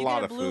 mean, It's for a a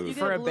lot of food. You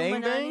For get a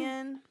bloomin' bang bang?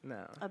 onion,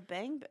 No. a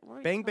bang. What are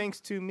you Bang talking-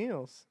 Bang's 2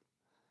 meals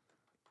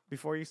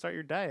before you start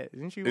your diet.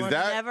 Didn't you? Is watch-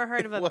 that- Never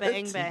heard of a What?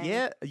 bang bang.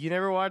 Yeah, you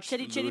never watched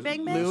Chitty Chitty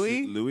Bang Bang.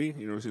 Louis? Louis?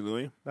 You never see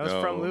Louis? That was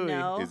No. from Louis.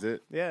 No. Is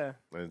it? Yeah,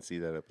 I didn't see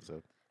that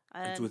episode.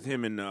 It's And with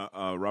him and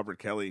Robert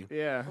Kelly.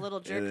 yeah. a little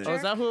jerk. Oh, Oh, is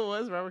jerk. that who it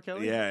was? Robert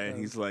Kelly? Yeah, and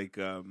he's like,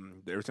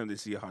 every time they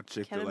see a hot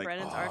chick, Kevin they're like,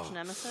 Brennan's oh, arch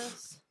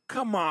nemesis?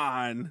 come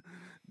on.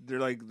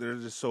 They're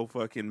just so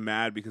fucking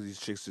mad because these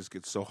chicks just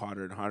get so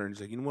hotter and hotter. And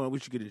he's like, you know what? We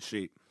should get in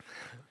shape.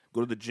 Go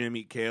to the gym,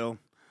 eat kale.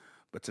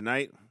 But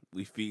tonight,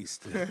 we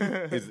feast.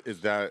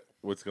 Is that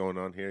what's going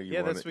on here? You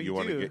Yeah, wanna, that's what you you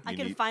want to do. get. I You,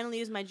 can need, finally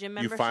use my gym you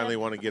membership. finally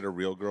want to get a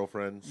real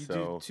girlfriend, You do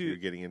so too. you're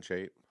getting in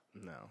shape.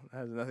 No, that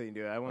has nothing to do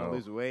with it. I want to Oh.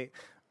 lose weight.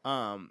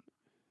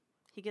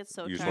 He gets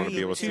so You just tired. wanna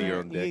be able to see your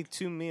own You dick. need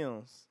 2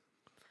 meals.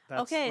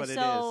 That's Okay, what it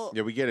so-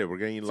 Yeah, we get it. We're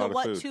getting a So lot of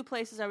what food. 2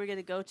 places are we going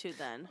to go to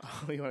then?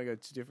 is. You want to go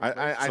to different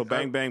I, places? So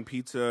Bang Bang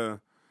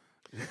Pizza.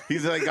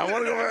 he's like, I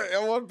want to go.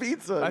 I want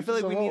pizza. I feel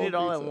like Just we a need whole it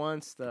all at pizza.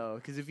 once, though.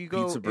 Because if you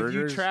go, Pizza if burgers?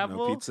 you No,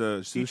 travel, pizza,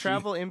 if you sushi?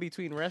 travel in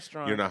between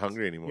restaurants, You're not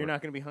hungry anymore. You're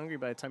not going to be hungry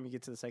by the time you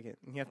get to the second.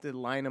 You have to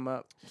line them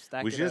up,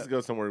 stack We it should just up.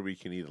 go somewhere we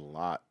can eat a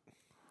lot.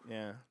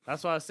 Yeah,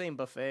 that's why I was saying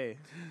buffet.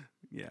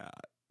 Yeah.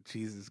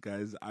 Jesus,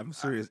 guys. I'm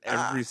serious.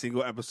 Every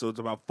single episode's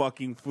about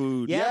fucking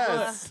food. Yeah,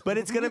 Yes. but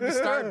it's gonna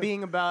start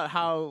being about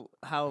how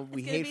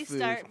we It's hate going to food.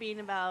 start being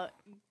about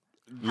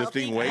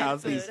Lifting healthy weights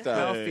healthy and food.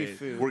 stuff. Healthy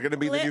food. We're gonna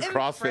be the new Gluten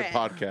CrossFit free.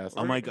 podcast.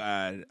 Oh my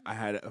God. I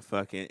had a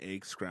fucking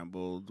egg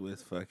scrambled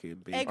with fucking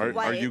bacon. Egg Are you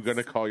whites.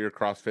 gonna call your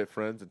CrossFit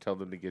friends and tell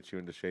them to get you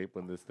into shape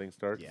when this thing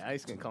starts? Yeah,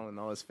 he's gonna call in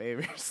all his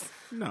favors.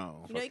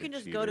 No. You know, you can Fucking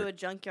just go to cheater. a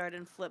junkyard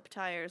and flip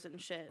tires and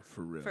shit.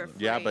 For real. For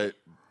Yeah, free. but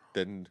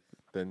then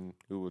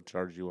who would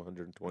charge you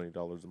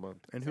 $120 a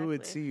month? And who would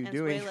Exactly. see you And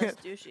doing it's way less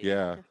it? douchey.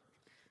 Yeah.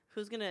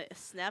 Who's gonna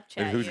Snapchat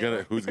And who's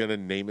you? gonna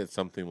name it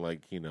something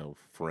like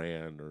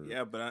Fran or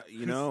Yeah, but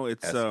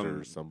it's Esther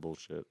or some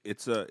bullshit?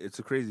 it's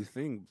a crazy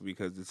thing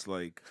because it's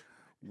like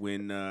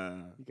when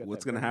got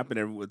what's that gonna burn.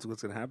 happen?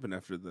 What's gonna happen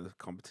after the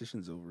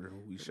competition's over?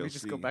 We shall We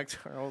just see. go back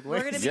to our old We're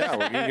ways. gonna be, Yeah,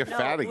 we're gonna get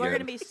fat We're again.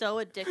 gonna be so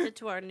addicted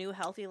to our new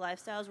healthy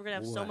lifestyles. We're gonna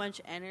have so What? much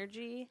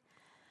energy.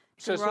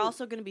 So- And we're so-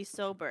 also gonna be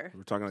sober.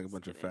 We're talking like a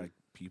bunch of kidding. fat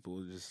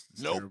people. It's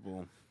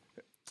terrible.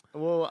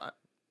 Well,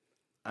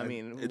 I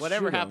mean, It's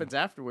whatever true, though. happens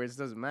afterwards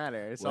doesn't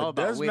matter. It's Well, all it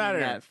about does winning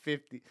matter.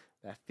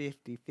 that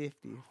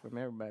 50-50 from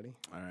everybody.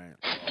 All right.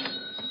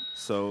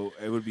 So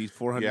it would be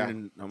 400. Yeah.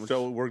 And how much?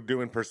 So we're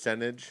doing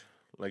percentage,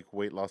 like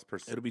weight loss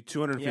percent. it'll be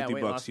 250 Yeah,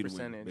 weight loss bucks you'd win,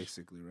 percentage.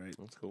 basically, right?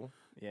 That's cool.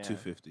 Yeah.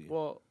 250.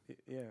 Well,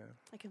 yeah.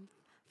 I can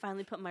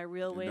finally put my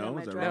real weight No, on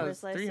my is that right? No, driver's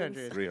it's license.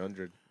 300.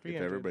 300. If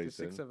 300. everybody's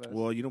There's 6 in. of us.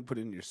 Well, you don't put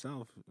it in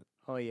yourself.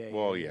 Oh yeah.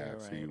 Well, yeah. yeah. You're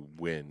So right. you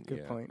win. Good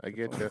yeah. point, I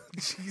good get you.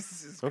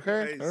 Jesus.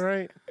 Okay. All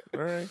right. All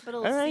right. But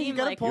it'll All right, you seem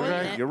got a like point. You're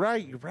winning right. it. You're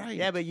right. You're right.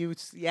 Yeah, but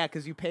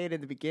because you pay it in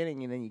the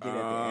beginning and then you get it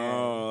at the end.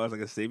 Oh, that's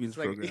like a savings It's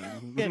like-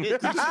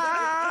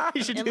 program.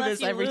 You should do Unless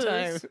this you every lose.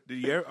 time. Did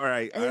you ever? All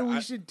right. Hey, we I-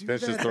 should do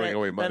That's that. just throwing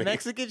away That money.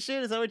 Mexican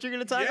shit. Is that what you're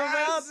gonna talk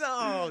Yes!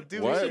 about? No,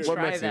 dude. what? We should What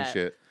try Mexican that.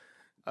 shit?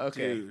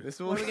 Okay, Dude. this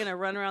What, will. are we gonna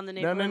run around the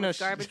No, neighborhood no, with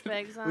garbage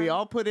bags on? We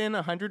all put in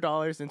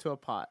 $100 into a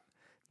pot.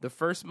 The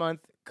first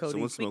month, Cody.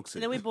 Someone smokes and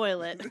it. then we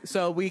boil it.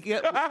 So we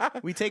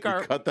take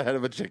our. Cut the head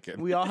of a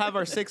chicken. We all have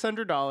our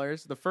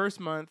 $600. The first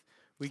month,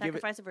 we give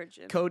it. Sacrifice a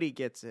virgin. Cody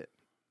gets it.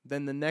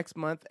 Then the next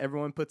month,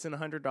 everyone puts in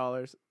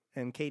 $100,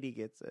 and Katie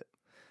gets it.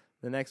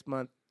 The next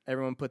month,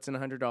 everyone puts in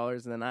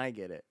 $100, and then I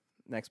get it.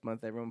 Next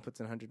month, everyone puts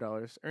in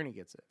 $100. Ernie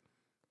gets it.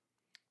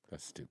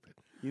 That's stupid.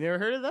 You never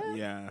heard of that?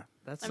 Yeah.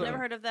 That's I've what, never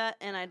heard of that,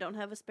 and I don't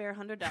have a spare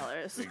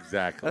 $100.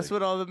 Exactly. That's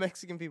what all the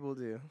Mexican people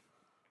do.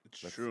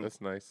 It's That's, true.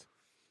 That's nice.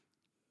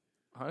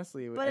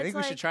 Honestly, But I it's think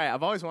we should like- try it.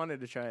 I've always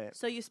wanted to try it.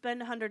 So you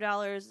spend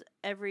 $100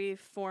 every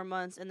 4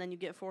 months, and then you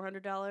get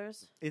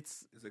 $400.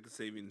 It's It's like a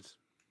savings.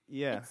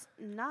 yeah, It's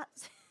not.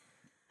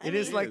 it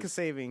is mean- like It a is.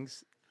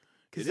 savings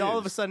because It all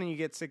of a is. sudden you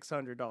get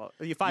 $600.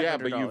 You $500. Yeah,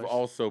 but you've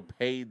also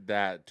paid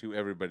that to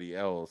everybody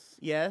else.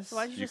 yes. So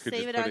why don't you You just could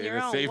save just it put on it in your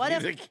a own? What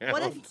if? savings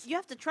What account. if you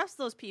have to trust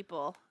those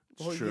people?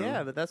 Well, True.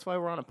 yeah, but that's why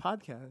we're on a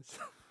podcast.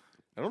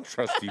 I don't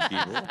trust you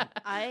people.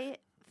 I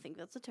think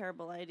that's a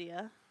terrible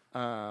idea.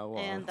 Well,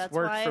 And it's that's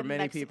worked why for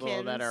many people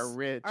that are Mexicans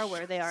rich. Are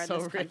where they are So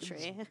in this rich.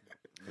 country.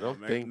 I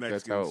don't Me- think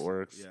that's how it Mexicans-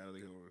 works. Yeah, I don't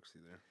think it works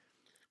either.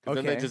 'Cause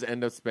Then they Okay. just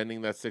end up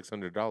spending that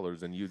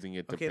 $600 and using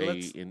it to Okay, pay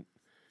let's- in.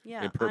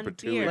 Yeah, In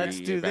perpetuity. on beer. Let's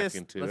do back this.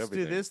 into Let's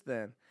everything. do this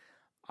then.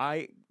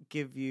 I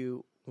give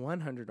you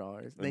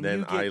 $100. Then, then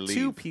you I get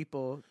two leave.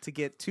 people to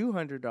get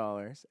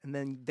 $200, and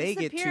then they It's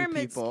a get two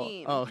pyramid people.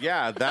 scheme. Oh,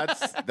 Yeah,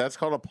 that's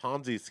called a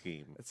Ponzi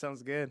scheme. that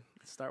sounds good.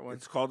 Start one.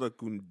 It's called a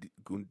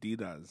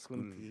gundidas.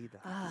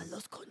 Ah,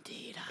 los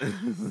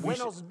contidas.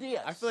 Buenos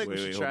dias. I feel like we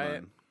should try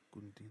it.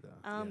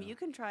 Gundida. You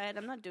can try it.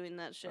 I'm not doing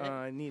that shit.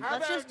 I need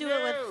Let's just do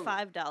it with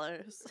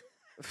 $5.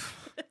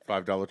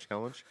 $5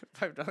 challenge.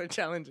 $5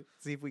 challenge.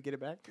 See if we get it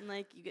back. And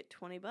like you get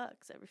 $20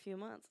 every few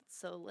months. It's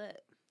so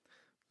lit.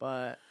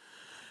 But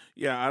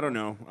Yeah, I don't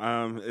know.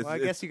 I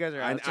guess you guys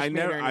are out. It's just I me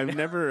never, and I Ernie.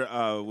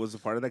 never was a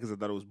part of that because I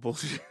thought it was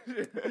bullshit.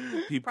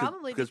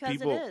 Probably because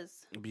people, it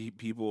is.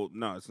 People,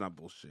 no, it's not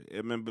bullshit.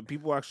 I mean, but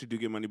people actually do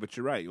get money. But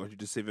you're right. You want you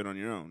to save it on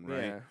your own,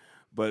 right? Yeah.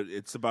 But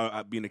it's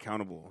about being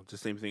accountable. It's the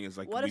same thing as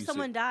like. What we if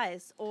someone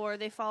dies or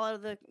they fall out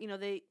of the,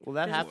 they Well,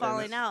 that there's a happens.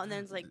 falling out, and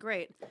then it's like,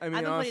 great. I mean,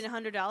 I've been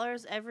putting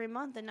 $100 every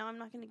month, and now I'm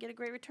not going to get a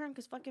great return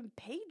because fucking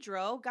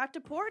Pedro got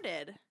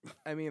deported.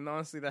 I mean,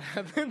 honestly, that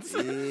happens.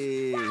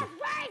 Yeah.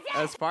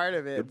 That's part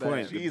of it. Good but-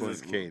 point.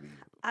 Jesus, Katie.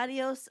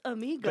 Adios,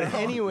 amigo. But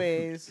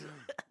anyways,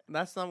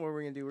 that's not what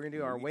we're gonna do. We're gonna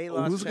do our weight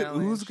loss who's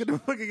challenge. who's gonna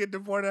fucking get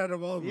deported out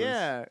of all of us?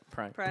 Yeah,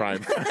 Prime.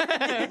 Prime.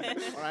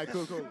 All right,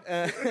 cool.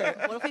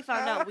 What if we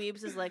found out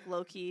Weebs is like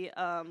low key,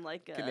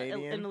 like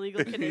Canadian? an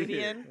illegal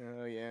Canadian?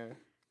 Oh yeah.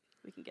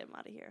 We can get him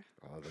out of here.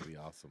 Oh, that'd be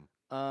awesome.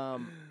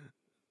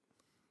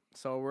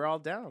 So we're all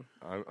down.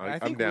 I I'm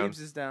think down. Weebs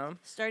is down.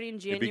 Starting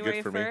be good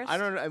January for me. 1st. I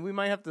don't know. We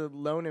might have to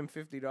loan him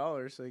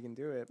 $50 so he can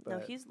do it. But No,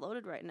 he's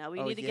loaded right now. We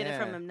Oh, need to get it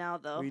from yeah. him now,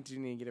 though, we do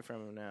need to get it from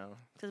him now.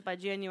 because by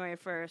January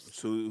 1st,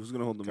 So who's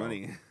gonna hold the Go.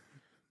 money?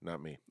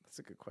 Not me. That's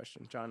a good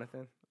question,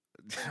 Jonathan.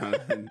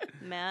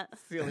 Matt.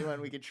 That's the only one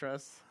we could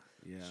trust.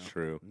 Yeah.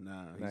 True.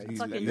 Nah. Nice.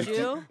 Fucking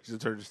Jew. He's gonna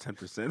charge us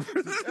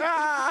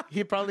 10%.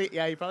 He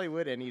probably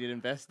would, and he'd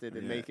invest it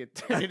and Yeah. make it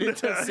turn it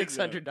into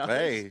 $600.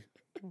 Hey,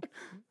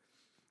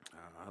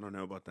 I don't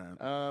know about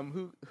that.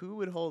 Who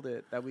would hold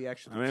it that we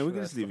actually? I mean, we can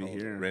trust just to leave it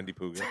hold here. Randy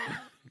Puga.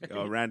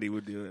 Oh, Randy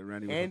would do it.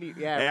 Randy. Would. Andy,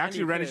 yeah. Hey,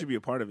 actually, Randy could. should be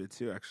a part of it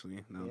too.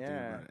 Actually, now that I'm thinking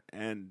Yeah. about it.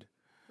 And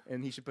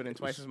and he should put in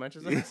twice as much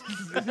as us.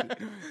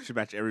 should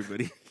match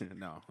everybody.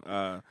 No.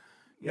 Yeah.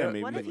 Yeah,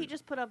 Maybe. What if he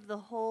just put up the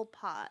whole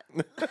pot,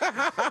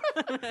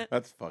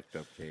 That's fucked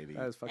up, Katie.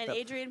 That was fucked and up.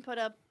 Adrian put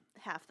up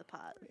half the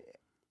pot?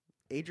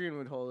 Adrian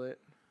would hold it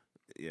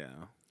Yeah.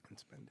 and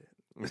spend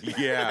it.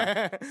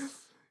 Yeah.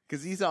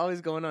 Because he's always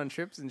going on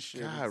trips and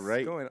shit. God, He's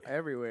right. Going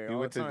everywhere. He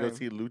all went the to time. go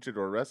see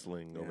Luchador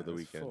Wrestling over Yeah, the those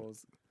weekend.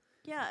 fools.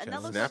 Yeah, and that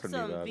Just looks like snapping me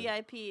some about it.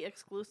 VIP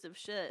exclusive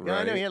shit. Right. Yeah,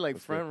 I know he had like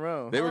That's front right.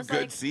 row. They I were was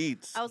good like-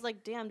 seats. I was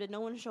like, damn, did no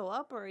one show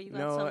up, or you got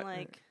No, some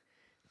like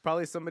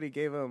Probably somebody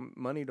gave him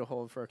money to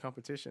hold for a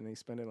competition. And he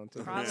spent it on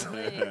tickets.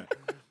 probably?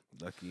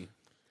 Lucky.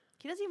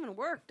 He doesn't even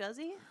work, does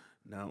he?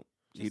 No,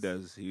 he Just-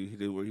 does. He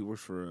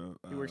works for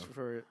a He works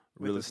for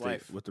real with his estate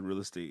wife. with the real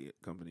estate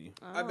company,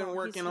 I've been Oh,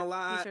 working he's a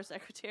lot. He's her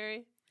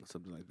secretary.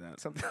 something like that.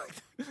 something like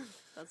that.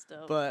 That's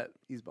dope. But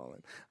he's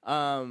balling.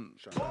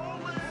 Shout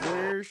out.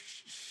 Where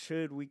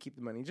should we keep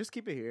the money? Just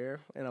keep it here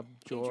in a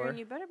drawer. Adrian,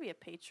 you better be a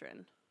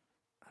patron.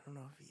 I don't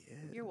know if he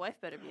is. Your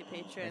wife better be a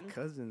patron. My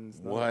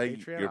cousin's not What? a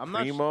Patreon. Your I'm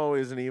not primo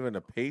isn't even a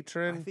I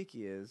patron? think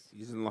he is.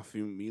 He's in La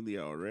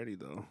Familia already,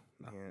 though.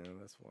 Yeah,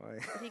 that's why.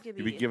 He could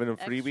You be giving him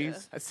extra.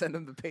 freebies? I send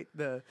him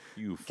the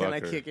You Can I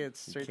fucker. Kick It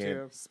straight to can't-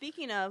 him.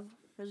 Speaking of,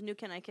 there's a new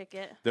Can I Kick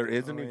It There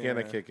is a Oh, new Can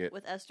I yeah. Kick It?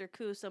 with Esther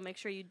Koo, so make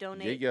sure you Yeah,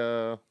 donate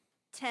yeah.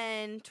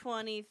 10,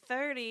 20,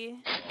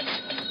 30.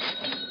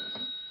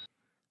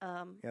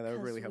 Yeah, that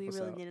would really help we us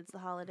really out. need it's the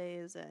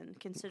holidays, and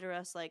consider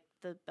us like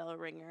the bell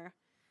ringer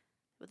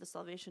with the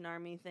Salvation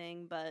Army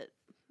thing, but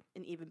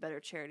an even better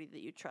charity that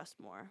you trust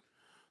more.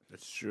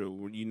 That's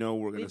true. You know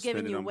we're gonna We've spend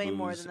given it you on way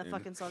more booze than the and-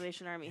 fucking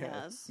Salvation Army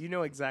Yeah. has. You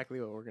know exactly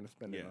what we're gonna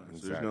spend it Yeah, on.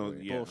 so there's no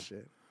Exactly.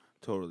 Bullshit.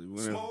 Totally.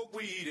 We're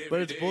gonna,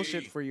 But it's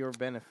bullshit for your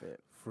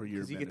benefit. for your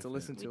Because you get to benefit.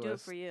 listen We to do it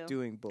us for you.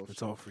 doing bullshit.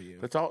 It's all for you.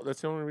 That's all. That's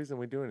the only reason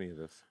we do any of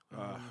this.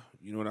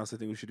 You know what else I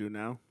think we should do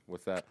now?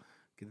 What's that?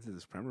 Get into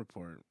this Prime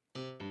Report.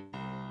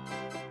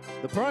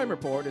 The Prime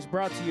Report is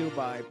brought to you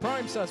by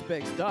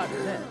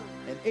PrimeSuspects.net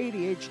and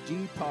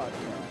ADHD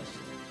Podcast.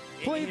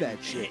 Play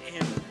that shit.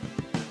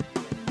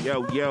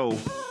 Yo,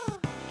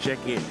 check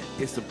it.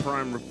 It's the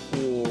Prime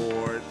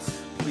Report.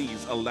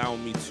 Please allow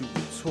me to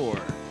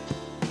retort.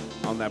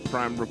 On that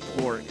Prime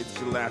Report, it's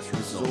your last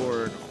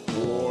resort.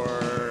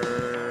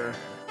 Or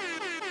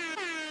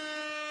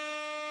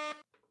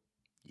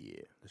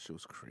yeah, this shit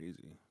was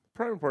crazy.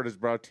 Prime Report is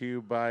brought to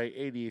you by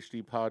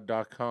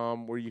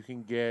ADHDpod.com, where you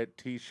can get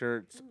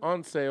t-shirts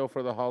on sale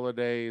for the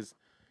holidays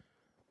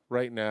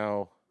right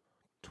now.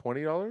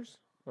 $20?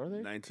 Are they?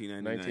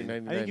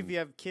 $19.99. I think if you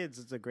have kids,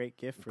 it's a great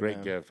gift for Great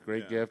them. gift,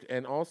 great Yeah. gift.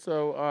 And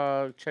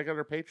also check out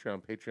our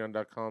Patreon,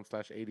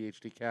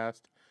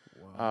 patreon.com/ADHDcast,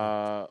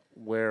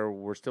 where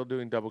we're still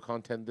doing double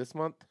content this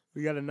month.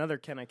 We got another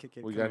Can I Kick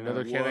It? We got coming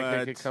another out. Can I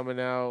Kick It What? coming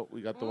out.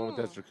 We got the one with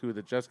Esther Koo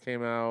that just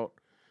came out.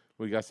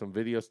 We got some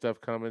video stuff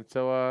coming.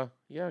 So,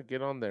 yeah,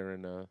 get on there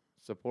and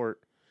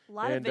support. A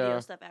lot of And, video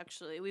stuff,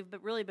 actually.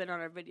 Really been on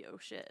our video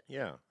shit.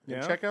 Yeah. Yeah?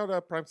 And check out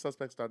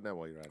primesuspects.net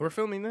while you're at it. We're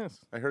filming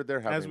this. I heard they're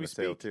having we a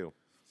sale speak. too.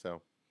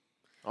 So,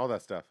 all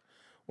that stuff.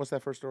 What's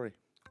that first story?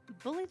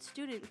 Bullied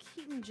student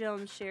Keaton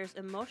Jones shares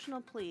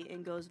emotional plea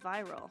and goes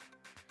viral.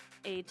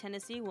 A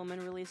Tennessee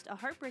woman released a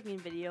heartbreaking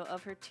video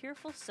of her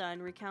tearful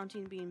son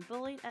recounting being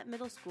bullied at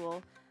middle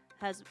school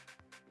has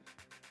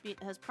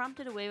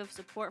prompted a wave of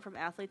support from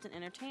athletes and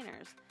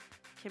entertainers.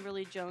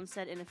 Kimberly Jones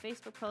said in a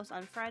Facebook post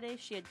on Friday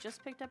she had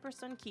just picked up her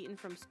son Keaton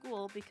from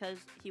school because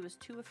he was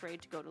too afraid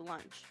to go to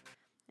lunch.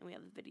 And we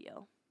have the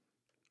video.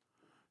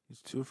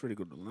 He's too afraid to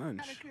go to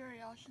lunch. Out of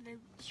curiosity,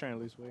 Just trying to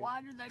lose weight.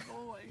 why did they go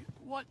away?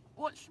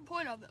 What's the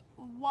point of it?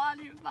 Why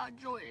do you find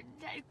joy in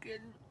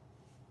taking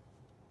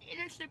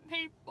innocent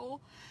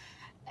people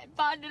and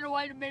finding a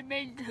way to be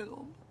mean to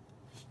them?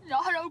 It's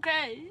not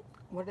okay.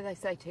 What do they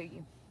say to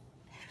you?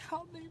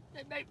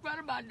 They make fun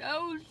of my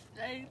nose.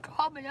 They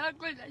call me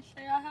ugly. They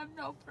say I have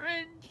no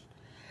friends.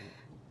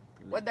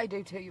 What'd they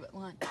do to you at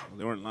lunch? Well,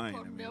 they weren't lying. I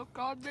Put mean, milk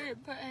on me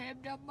and put ham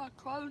down my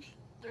clothes.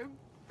 Threw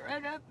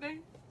bread at me.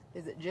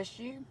 Is it just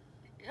you?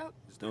 Yep.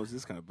 his nose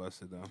is kind of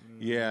busted though.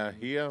 Yeah,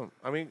 he.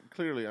 I mean,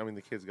 clearly,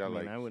 the kid's got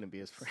I wouldn't be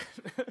his friend.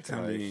 I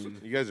like, mean,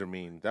 you guys are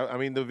mean.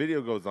 The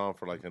video goes on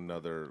for like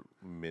another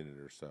minute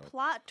or so.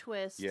 Plot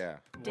twist. Yeah.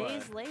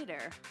 Days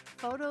later,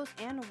 photos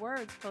and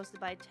words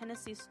posted by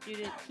Tennessee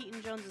student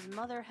Keaton Jones's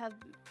mother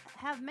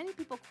have many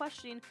people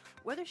questioning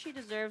whether she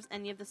deserves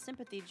any of the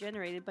sympathy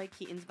generated by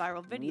Keaton's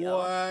viral video.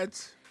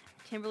 what?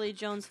 Kimberly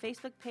Jones'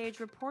 Facebook page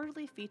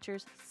reportedly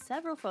features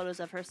several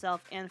photos of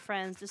herself and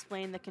friends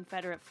displaying the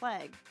Confederate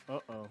flag.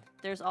 Uh-oh.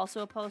 There's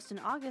also a post in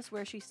August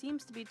where she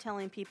seems to be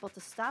telling people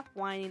to stop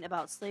whining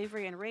about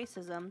slavery and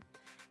racism.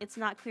 It's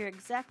not clear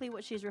exactly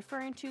what she's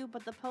referring to,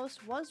 but the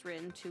post was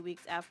written 2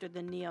 weeks after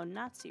the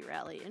neo-Nazi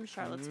rally in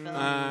Charlottesville.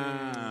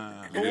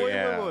 Ah. Oh,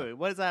 Yeah. wait.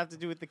 What does that have to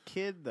do with the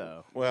kid,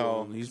 though?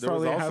 Well, he's there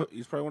was probably also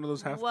he's probably one of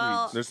those half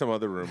Well- breeds. there's some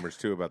other rumors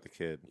too about the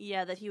kid.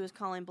 Yeah, that he was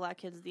calling black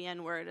kids the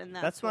N-word, and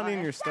That's not why.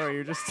 in your story.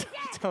 You're just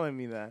telling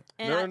me that.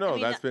 And No, I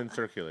mean, that's been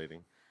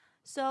circulating.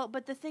 So,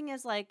 but the thing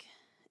is, like,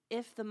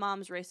 if the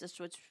mom's racist,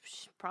 which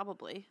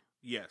probably,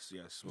 Yes.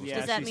 Most Yeah,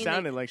 does that she mean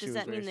sounded like she does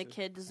was that mean the racist.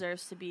 kid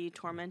deserves to be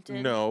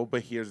tormented? No,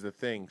 but here's the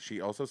thing.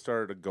 She also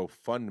started a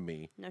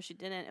GoFundMe. No, she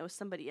didn't. It was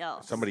somebody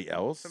else. Somebody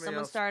else?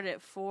 Someone started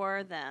it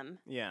for them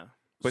Yeah.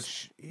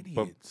 But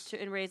idiots. to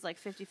and raise like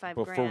 55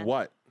 but grand. for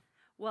what?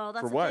 Well,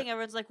 that's For the what? thing.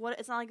 Everyone's like, "What?"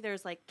 It's not like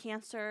there's like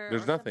cancer.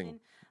 There's or nothing. something.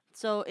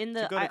 So in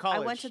the To go to I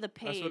college. went to the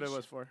page. That's what it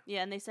was for.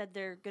 Yeah, and they said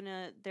they're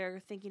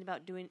thinking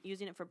about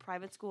using it for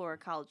private school or a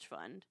college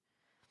fund.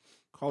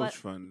 College but-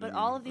 fund. but I mean,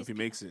 all of these if he peop-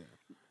 makes it,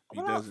 if he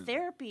What about doesn't.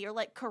 therapy or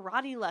like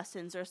karate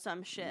lessons or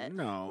some shit?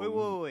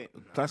 No. Wait.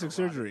 Plastic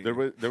surgery. There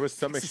was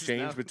some This is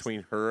exchange nuts.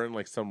 between her and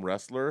like some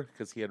wrestler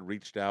because he had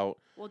reached out.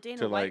 Well, Dana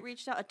to, White like-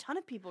 reached out. A ton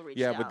of people reached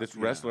Yeah, out. but this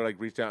wrestler like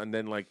reached out and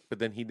then but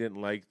then he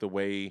didn't like the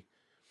way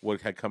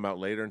what had come out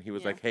later and he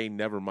was Yeah. like, "Hey,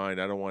 never mind.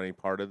 I don't want any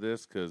part of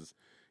this because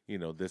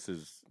this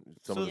is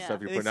some of the Yeah.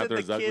 stuff you're They putting out said there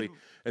the is ugly." kid-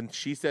 And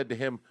she said to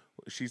him,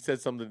 she said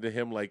something to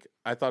him like,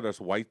 "I thought us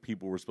white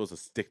people were supposed to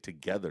stick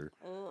together."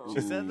 Oh.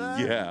 She said that?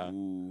 Yeah.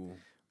 Ooh.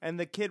 And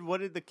the kid,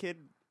 what did the kid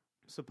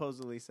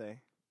supposedly say?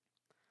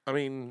 I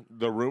mean,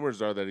 the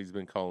rumors are that he's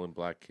been calling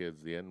black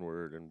kids the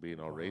N-word and being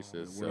all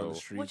racist. We're on the So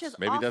streets. Which is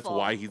maybe that's awful.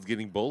 why he's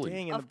getting bullied.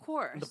 Dang, and Of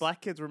course. the black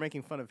kids were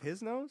making fun of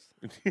his nose?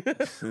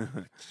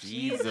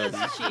 Jesus,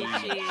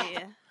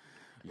 Chi-Chi.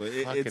 But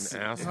Fucking it's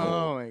asshole.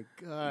 Oh my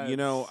god. You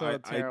know, so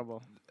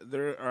terrible.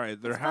 there. All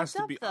right, there It's has fucked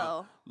to up, be.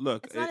 though.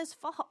 Look, It's not his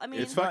fault. I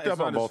mean, It's not- fucked it's up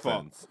not on his both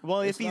fault. ends.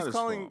 Well, It's if he's not his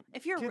calling fault.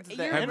 if you're kids the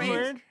you're Have you- raised,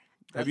 N-word,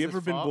 have you that's ever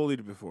his been fault.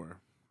 bullied before?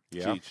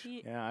 Yeah.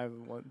 Cheech. Yeah, I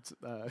once.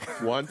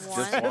 Once,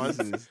 just Once.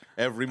 once,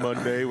 every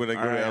Monday when I go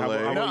All right, to how LA. about-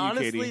 how no, about you,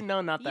 honestly, Katie?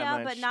 no, not that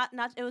yeah, much. but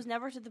not. It was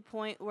never to the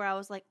point where I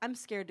was like, I'm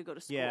scared to go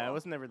to school. Yeah, it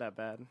was never that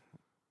bad.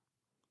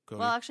 Go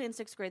Well, ahead. actually, in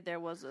 6th grade, there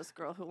was this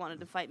girl who wanted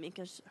to fight me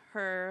because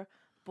her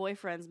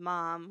boyfriend's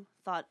mom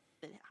thought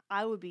that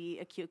I would be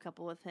a cute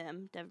couple with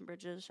him. Devin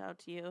Bridges, shout out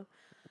to you.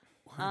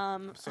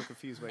 I'm so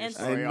confused by your and-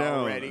 story I know.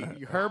 already.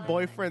 Her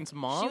boyfriend's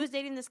mom? She was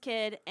dating this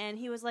kid, and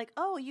he was like,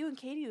 "Oh, you and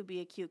Katie would be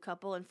a cute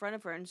couple" in front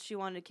of her, and she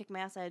wanted to kick my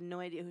ass. I had no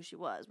idea who she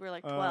was. We were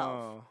like 12,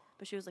 Oh.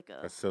 but she was like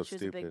That's so she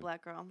was a big stupid.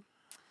 black girl.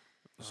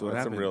 So what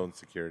That's some happened? real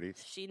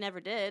insecurities. She never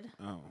did.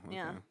 Oh, okay.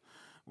 Yeah.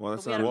 Well,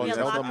 that's But not. Well, we had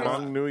tell them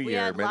lockers. Hmong New We Year,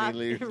 had many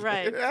leaves.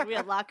 right. We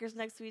had lockers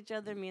next to each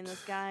other, me and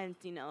this guy, and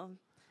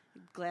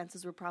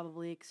glances were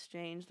probably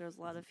exchanged. There was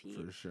a lot of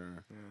heat. for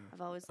sure. I've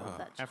always loved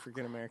that. chick.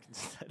 African American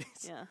studies.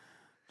 Yeah,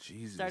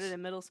 Jesus. started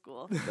in middle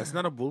school. That's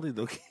not a bully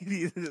though,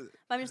 Katie. But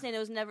I'm just saying,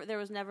 there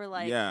was never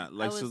like yeah, I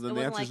like so. was- Then it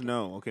the wasn't answer's like-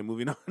 no. Okay,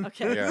 moving on.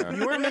 Okay. Yeah.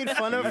 You were made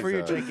fun of for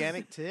your Jesus.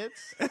 gigantic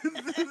tits?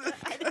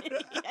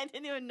 I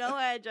didn't even know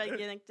I had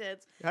gigantic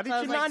tits. How did So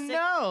I you was, like, not six-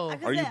 know? I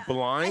could Are you say- I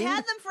blind?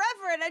 had them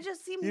forever, and I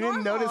just seemed You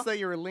normal. didn't notice that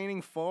you were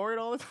leaning forward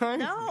all the time?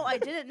 No, I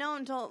didn't know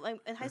until like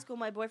in high school.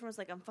 My boyfriend was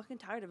like, "I'm fucking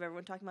tired of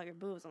everyone talking about your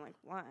boobs." I'm like,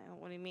 "Why?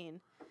 What do you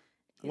mean?"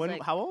 He's When?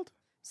 like, How old?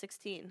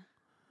 16.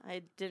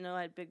 I didn't know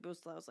I had big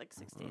boobs till I was like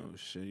 16. Oh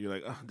shit! You're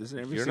like, oh, doesn't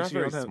every You're not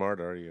very 6-year-old have? smart,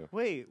 are you?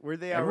 Wait, were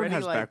they Everyone already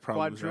has like back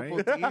problems, quadruple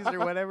right? D's or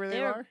whatever they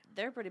They're are?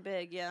 they're pretty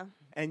big, yeah.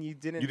 And you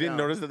didn't You didn't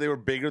know. notice that they were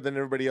bigger than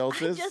everybody I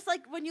else's? just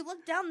like when you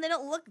look down, they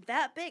don't look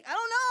that big. I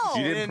don't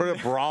know. You didn't put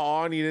a bra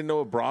on? You didn't know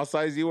what bra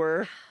size you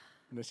were?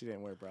 No, she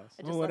didn't wear bras.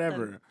 I just Well, let them-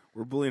 whatever.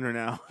 We're bullying her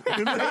now.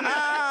 Did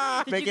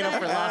Making you up guys,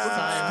 for lost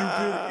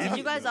time. Did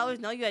you guys always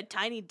know you had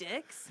tiny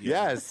dicks?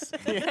 Yes.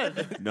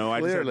 No, I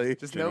Clearly.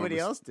 Just nobody ginormous-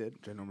 else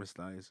did. Ginormous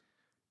thighs.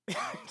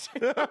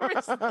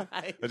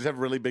 I just have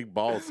really big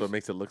balls, so it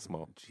makes it look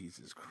small.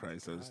 Jesus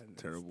Christ, that was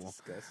terrible.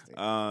 Disgusting.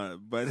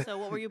 But So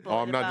what were you bullied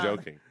Oh, I'm not about?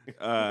 joking.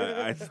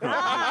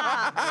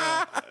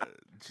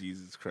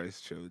 Jesus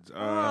Christ, Chodes. Were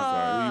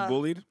Ah. you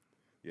bullied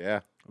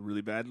Yeah.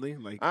 really badly?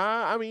 Like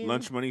I mean,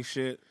 lunch money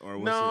shit, or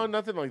was no, it?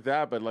 nothing like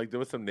that. But like, there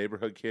was some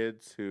neighborhood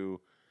kids who,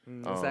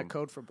 Is that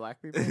code for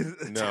black people?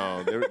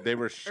 no, they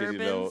were shitty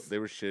little, Urbans? they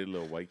were shitty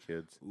little white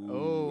kids.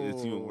 Ooh,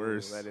 it's even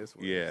worse. That is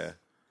worse. Yeah.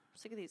 I'm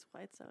sick of these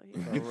whites out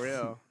here. For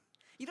real.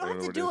 You don't I have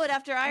don't to know do what it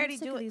after I already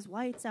do these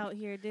whites out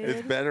here, dude.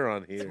 It's better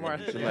on here. more-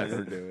 You should yeah. let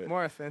her do it.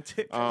 More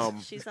authentic.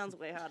 She sounds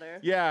way hotter.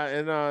 Yeah,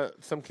 and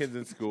some kids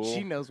in school.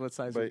 She knows what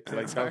size But her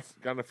like tits are.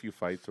 got in a few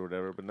fights or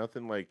whatever, but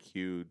nothing like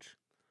huge.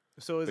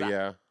 So was But that,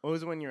 yeah, what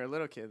was it when you were a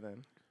little kid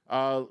then?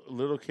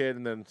 little kid,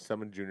 and then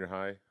some in junior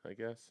high, I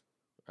guess.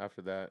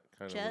 After that,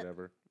 kind of Chet?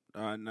 whatever.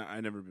 No, I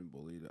never been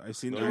bullied. I've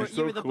seen. No, You were- you're you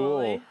so were the cool.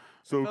 bully.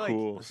 So I feel like-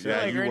 cool. I feel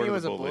like you Ernie were the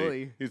was a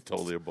bully. He's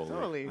totally a bully.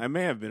 Totally. I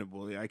may have been a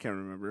bully. I can't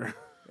remember.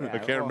 I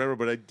can't remember,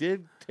 but I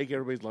did take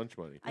everybody's lunch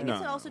money. I guess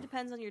No, it also no.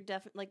 depends on your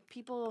like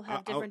people have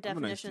I'll- different I'm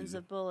a nice definitions dude.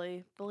 of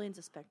bully. Bullying's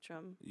a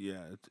spectrum.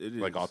 Yeah, it is.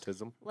 Like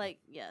autism. Like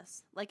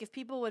yes, like if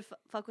people would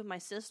fuck with my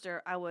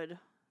sister, I would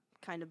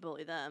kind of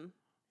bully them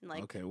and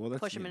like Okay, well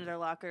that's push them yeah. into their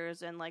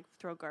lockers and like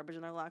throw garbage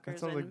in their lockers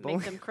sounds and like make bullying.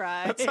 them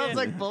cry. That sounds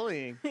like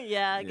bullying.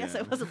 yeah, I guess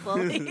Yeah. I was a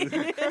bully.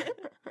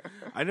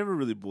 I never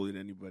really bullied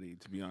anybody,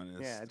 to be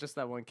honest. Yeah, just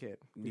that one kid.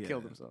 He Yeah,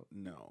 killed himself.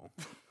 No,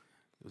 it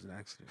was an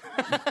accident.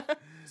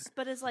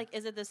 But it's like,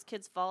 is it this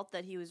kid's fault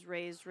that he was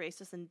raised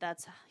racist and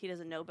he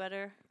doesn't know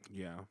better?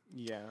 Yeah,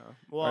 Yeah.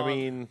 Well, I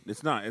mean,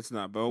 it's not.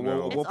 But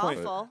No. at It's what point?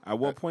 awful. At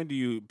what point do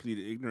you plead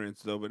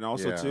ignorance, though? But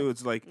also Yeah. too,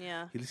 it's like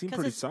Yeah, he seemed 'Cause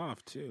pretty his-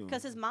 soft too.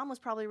 because his mom was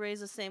probably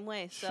raised the same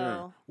way. So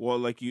Sure. Well,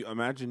 like you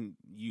imagine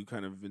you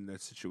kind of in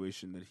that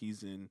situation that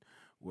he's in,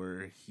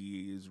 where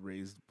he is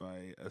raised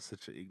by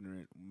such an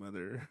ignorant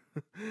mother,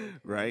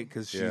 right?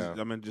 Because she's. Yeah.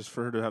 I mean, just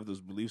for her to have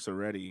those beliefs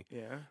already,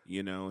 yeah.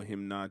 you know,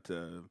 him not.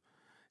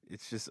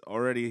 It's just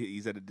already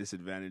he's at a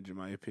disadvantage, in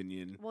my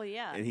opinion. well,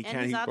 yeah, And he and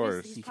can't- he's of obviously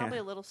course. he's He probably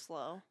can't- a little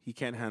slow. He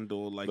can't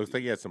handle like looks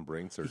like he had some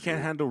brain he surgery.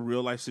 can't handle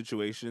real life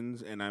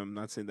situations, and I'm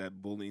not saying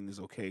that bullying is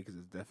okay because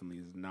it definitely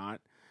is not.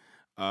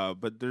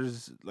 But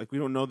there's like we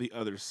don't know the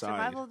other side.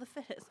 Survival of the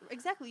fittest.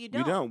 Exactly, you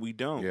don't. We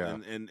don't. Yeah.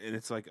 And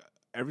it's like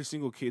every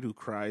single kid who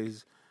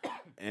cries,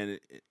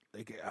 and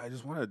like I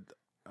just want to.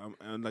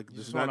 And like You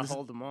this just is not want to this,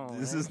 hold them all.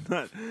 this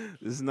right?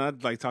 is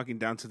not like talking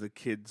down to the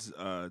kids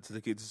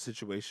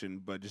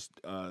situation, but just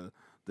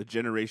the the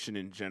generation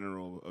in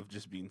general of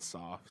just being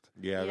soft.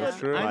 Yeah, Yeah. that's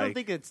true. I don't Like-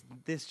 think it's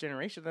this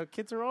generation. The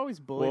kids are always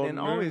bullied Well, and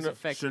no, always no.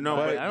 affected. Sure, no,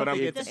 by but- it. I don't but I'm-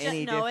 think it's It's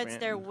any just, no, different. it's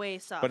they're way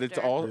softer. But it's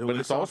all. They're But way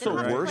it's also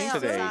softer. They don't worse play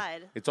today.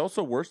 outside. It's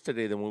also worse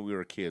today than when we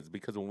were kids.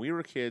 Because when we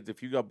were kids,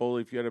 if you got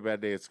bullied, if you had a bad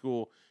day at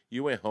school,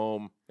 you went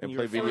home and You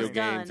played were video fine. It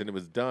games, was done. and it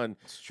was done.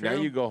 It's Now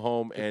true. you go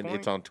home Good and point.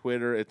 it's on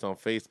Twitter, it's on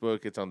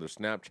Facebook, it's on their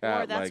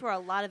Snapchat. Or that's like, where a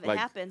lot of it like,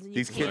 happens. And you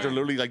these kids are can't-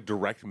 literally like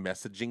direct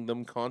messaging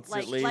them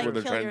constantly like when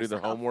they're kill trying to do their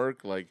yourself.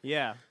 homework. Like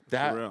Yeah.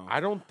 that. For real. I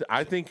don't.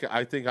 I think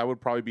I would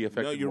probably be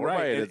affected you're more by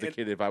right. it And- as a and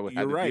kid if I would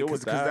You're have to right, deal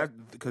with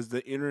that. because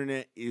the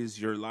internet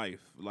is your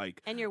life.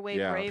 Like And you're way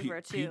Yeah.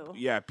 braver, too.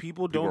 people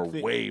People don't are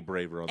think way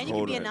braver on and the you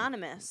can be internet.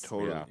 anonymous.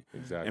 totally. Yeah,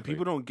 exactly. And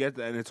people don't get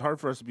that, and it's hard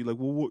for us to be like,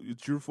 "Well,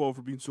 it's your fault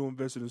for being so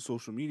invested in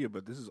social media."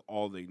 But this is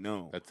all they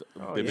know. That's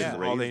Oh, they've yeah.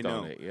 been All they raised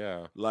on know. it.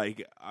 Yeah.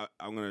 Like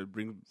I'm gonna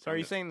bring. So are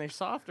you saying they're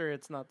soft or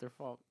it's not their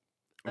fault?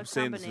 I'm A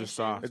saying they're combination.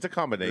 soft. It's a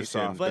combination,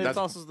 soft. But it's that's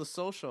also the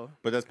social.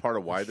 but that's part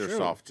of why It's they're true.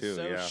 soft too.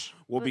 So Yeah.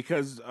 Well,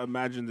 because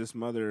imagine this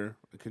mother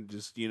can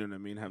just, you know what I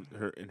mean, have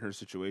her in her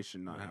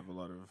situation not have a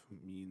lot of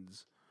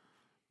means,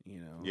 you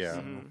know. Yeah. so,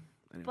 Mhm.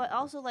 anyway. But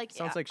also, like,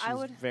 Sounds like she's I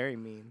would, very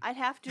mean. I'd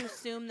have to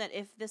assume that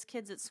if this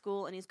kid's at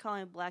school and he's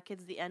calling black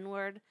kids the N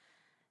word,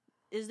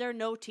 is there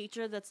no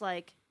teacher that's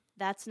like,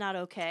 that's not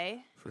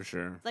okay? for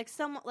sure. Like,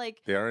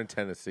 like, They are in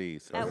Tennessee,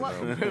 so I at don't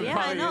what? know. Yeah, I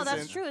Probably know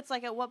that's isn't. true. It's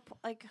like, at what?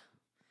 Like, is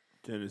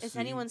Tennessee.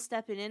 anyone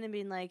stepping in and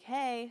being like,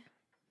 hey,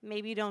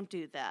 maybe don't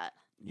do that?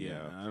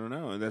 Yeah, I don't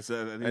know. And that's I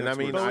think And that's I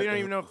mean, But we I- don't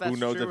even know if that's who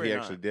knows true if he or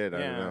actually not. did. I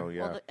Yeah. don't know.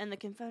 Yeah. Well, and the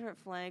Confederate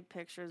flag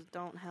pictures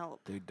don't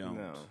help. they don't.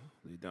 No.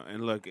 They don't.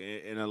 And look,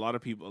 and a lot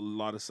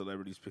of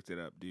celebrities picked it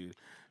up, dude.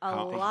 A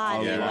How-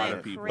 lot. a They lot went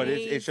of people. But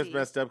it's just crazy.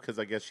 messed up because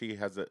I guess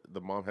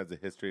the mom has a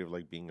history of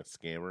like being a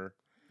scammer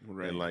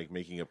Right. and like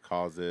making up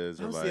causes.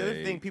 That or was like, the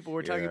other thing people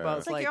were talking yeah. about.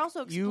 It's It's like you're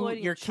also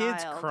exploiting your a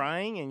kid's child.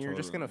 crying and you're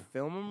just gonna Totally.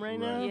 film them right Right.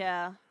 now.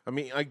 Yeah. I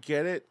mean, I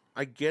get it.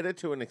 I get it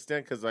to an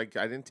extent because like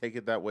I didn't take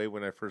it that way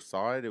when I first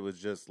saw it. It was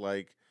just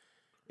like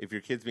if your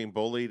kid's being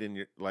bullied and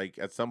you're like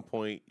at some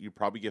point you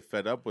probably get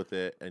fed up with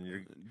it and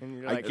you're. And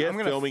you're I like, get I'm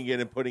gonna filming it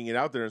and putting it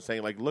out there and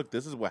saying like, look,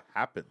 this is what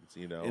happens.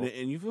 You know.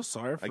 And you feel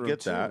sorry for I him,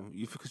 get too. that.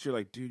 Because you're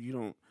like, dude, you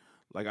don't.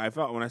 Like I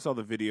felt when I saw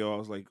the video, I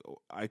was like,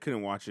 I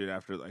couldn't watch it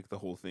after like the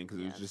whole thing because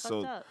it Yeah, was it's just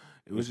fucked so. up.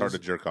 It It was hard to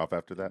just, jerk off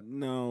after that.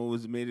 no, it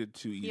was made it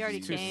too easy. He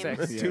already Too came.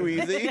 sexy. Too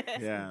easy.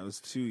 Yeah, it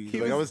was too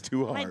easy. Like I was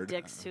too My hard.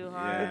 dick's too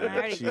hard. Yeah, I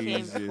already came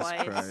Jesus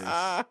twice. Christ.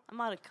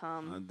 I'm out of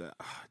cum.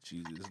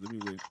 Jesus, let me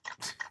wait.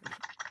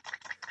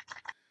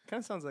 Kind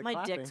of sounds like My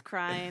clapping. dick's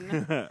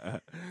crying.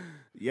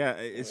 Yeah,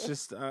 it's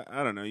just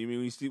I don't know. You mean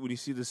when you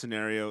see the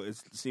scenario,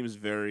 it seems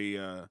very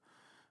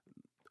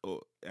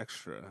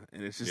extra,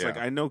 and it's just like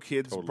Yeah, I know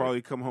kids totally.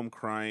 probably come home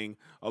crying.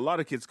 A lot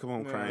of kids come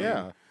home Yeah. crying.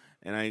 Yeah.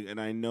 And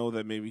I know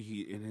that maybe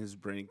he in his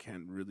brain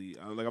can't really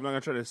like I'm not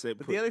gonna try to say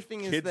But the other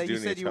thing is Kids that do you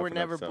need said to you were toughen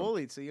up never some.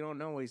 bullied, so you don't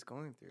know what he's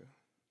going through.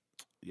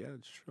 yeah,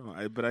 it's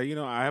true. But I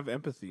have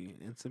empathy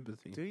and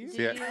sympathy. Do you? See,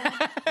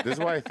 this is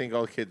why I think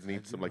all kids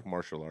need some like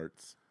martial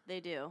arts. They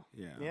do.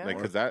 Yeah, Yeah. Like,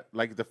 cause that,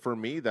 like, for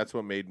me, that's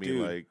what made me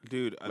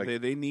dude, like-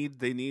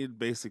 they need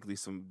basically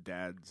some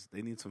dads.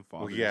 They need some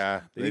fathers. well,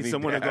 yeah, They need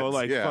someone to go dads,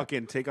 like yeah.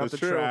 fucking take out That's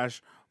the true.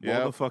 trash, mow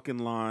Yep. the fucking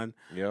lawn,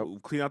 Yep.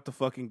 clean out the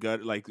fucking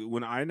gut. Like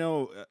when I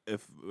know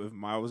if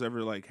I was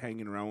ever like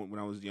hanging around when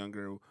I was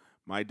younger,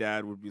 my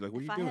dad would be like,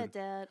 "What If are I you had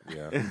dad,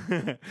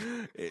 doing?"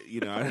 You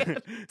know,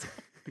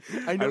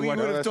 I know I you watch-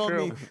 would have that's told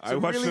true. me I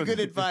some watched really some- good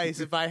advice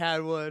if I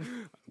had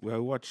one. well, I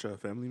watch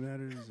Family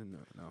Matters and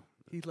no.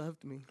 He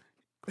loved me.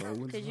 Carl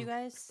did Winslow. you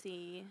guys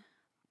see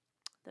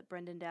that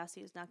Brendan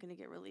Dassey is not going to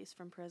get released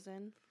from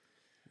prison?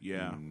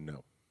 Yeah.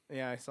 No.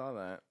 Yeah, I saw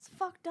that. It's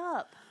fucked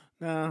up.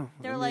 No.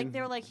 They were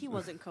like he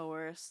wasn't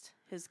coerced.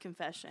 His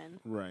confession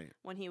right.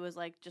 when he was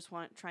like just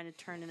trying to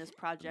turn in his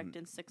project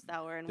in 6th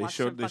hour and They watch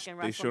showed some fucking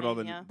they showed all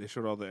WrestleMania.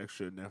 the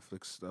extra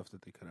Netflix stuff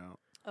that they cut out.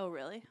 Oh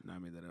really? No, I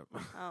made that up.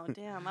 Oh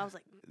damn! I was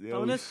like Oh,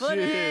 bonus shit.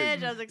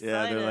 footage. I was excited.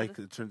 Yeah, they're like.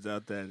 It turns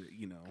out that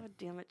God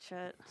damn it,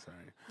 Chet.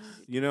 Sorry.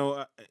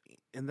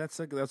 And that's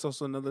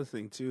also another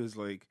thing too. Is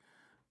like,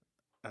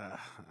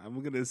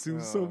 I'm gonna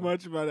assume so Oh.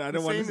 much about it. I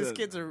don't want Saying to. his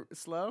kids are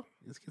slow.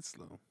 This kid's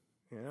slow.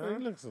 Yeah.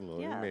 He looks a little,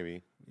 Yeah.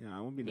 maybe Yeah,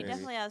 I won't be He nice.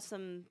 definitely has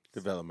some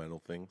developmental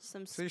things.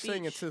 some. So you're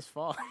saying it's speech. his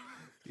fault?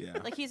 Yeah.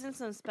 Like he's in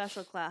some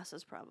special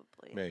classes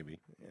probably. Maybe.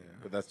 Yeah.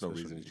 But that's no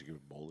Especially- reason he should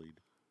get bullied.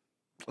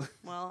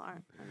 Well,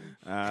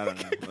 I don't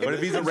know. But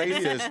if he's a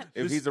racist,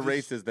 if This- he's a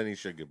this- racist, then he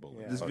should get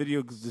bullied. Yeah. This But-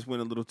 video just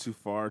went a little too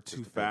far, too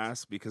depends.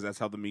 fast, because that's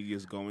how the media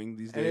is going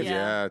these And days. if-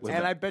 Yeah, it's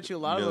And a I bet you a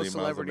lot of those million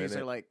miles a celebrities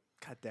minute. are like,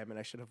 God damn it,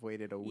 I should have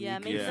waited a week. yeah,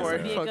 maybe Yeah. this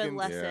would be a good fucking-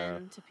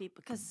 lesson to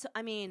people. Because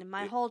I mean,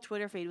 my whole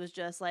Twitter feed was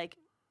just like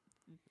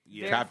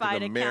Yeah. verified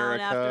Captain account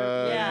America.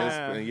 after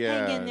Yeah. this-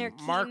 yeah. hang in there,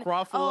 Mark Keaton.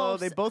 Ruffalo, Oh,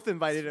 they both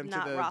invited him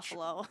not to the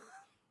Ruffalo.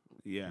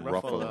 Yeah.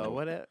 Ruffalo.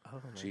 What?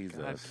 Oh my Jesus.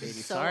 God, Katie.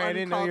 So Sorry, I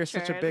didn't know you're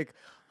such a uncultured. big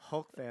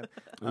Hulk fan.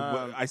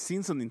 Well, I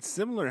seen something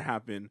similar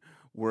happen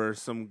where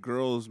some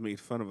girls made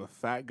fun of a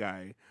fat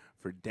guy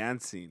for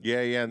dancing. Yeah,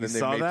 and You then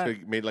saw they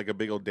that? made like a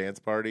big old dance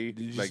party,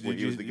 Did you, like when did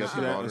he was you- the you guest see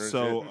of that? honor. And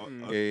So,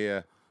 shit.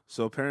 Yeah.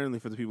 So apparently,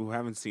 for the people who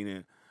haven't seen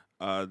it,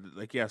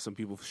 some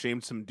people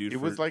shamed some dude. It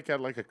was like at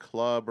like a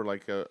club or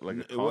like a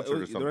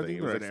concert or something. I think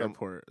It was they're like at an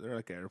airport. They're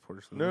like an airport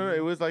or something. No,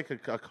 it was like a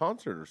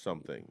concert or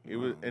something. It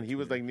was, and he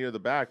was like near the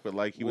back, but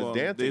like he was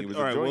dancing. He was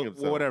enjoying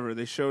himself. Well, whatever.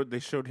 They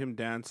showed him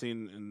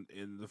dancing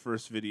in the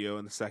first video,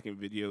 and the second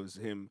video is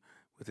him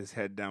with his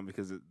head down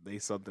because they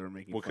thought they were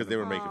making. Well, because they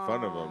were making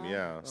fun of him.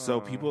 Yeah.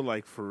 So people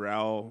like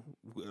Pharrell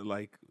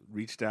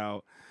reached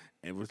out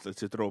and was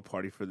to throw a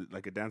party for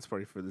a dance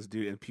party for this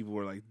dude, and people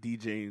were like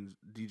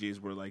DJs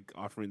were like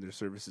offering their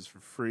services for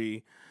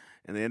free,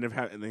 and they ended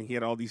up and then he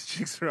had all these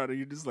chicks around, and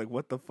you're just like,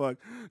 what the fuck?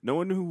 No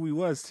one knew who he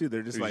was too.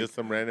 They're just He was like just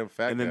some random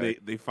fat and then guy.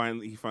 he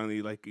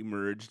finally like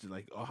emerged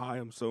like, oh hi,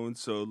 I'm so and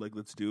so, like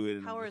let's do it.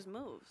 And, How are his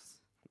moves?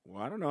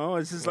 well, I don't know.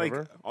 It's just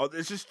Whatever.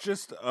 it's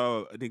just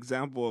an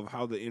example of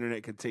how the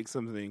internet can take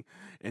something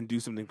and do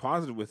something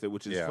positive with it,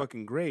 which is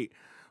fucking great.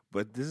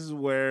 But this is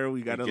where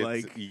we gotta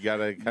you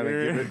gotta kind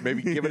of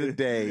give it a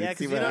day. Yeah,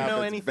 see because what you don't know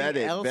happens. anything vet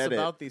else it.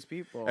 about these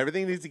people.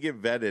 Everything needs to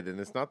get vetted, and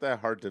it's not that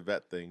hard to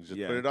vet things.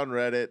 Just put it on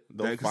Reddit.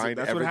 They'll find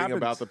that's what everything happens.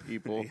 about the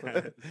people Yeah.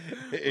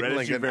 in Reddit's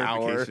like your an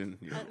hour. verification.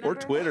 Yeah. Or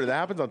Twitter. That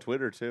happens on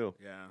Twitter too.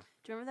 Yeah.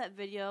 Do you remember that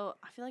video?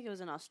 I feel like it was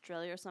in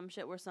Australia or some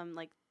shit where some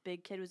like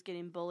big kid was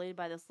getting bullied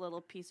by this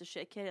little piece of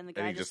shit kid, and the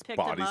guy he just just picked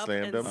body him up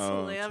slammed and him?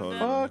 Oh, slammed totally.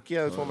 him. Fuck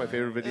yeah, that's one of my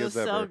favorite It videos was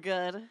ever. so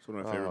good. It's one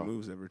of my favorite Oh.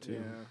 moves ever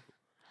too.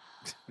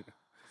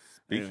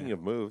 Speaking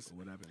of moves,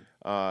 What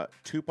happened?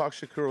 Tupac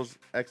Shakur's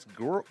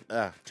ex-girl,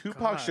 Tupac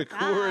God, Shakur's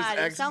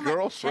you sound like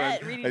ex-girlfriend.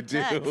 Chet reading I do.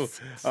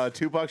 texts.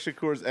 Tupac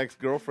Shakur's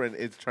ex-girlfriend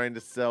is trying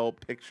to sell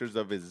pictures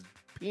of his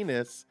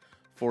penis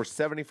for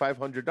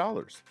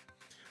 $7,500.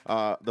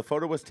 The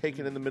photo was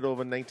taken in the middle of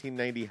a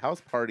 1990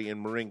 house party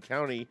in Marin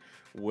County,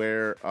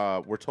 where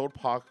we're told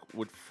Pac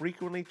would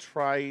frequently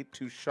try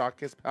to shock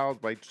his pals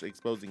by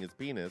exposing his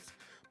penis.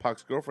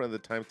 Pac's girlfriend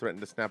at the time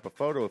threatened to snap a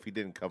photo if he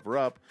didn't cover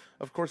up.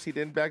 Of course, he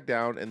didn't back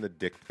down, and the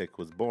dick pic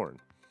was born.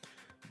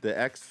 The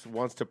ex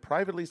wants to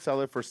privately sell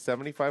it for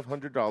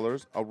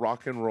 $7,500. A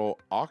rock and roll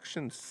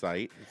auction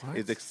site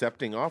is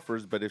accepting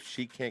offers, but if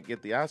she can't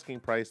get the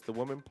asking price, the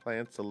woman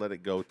plans to let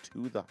it go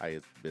to the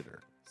highest bidder.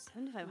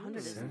 7,500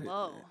 is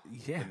low.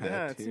 Yeah,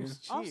 Yeah, it dude. seems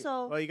cheap.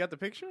 Also- well, you got the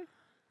picture?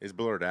 It's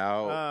blurred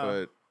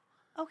out,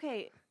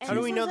 Okay. And How do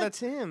this we know was a- that's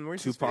him?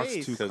 Where's Tupac's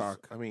his face? too- but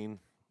Cock. I mean,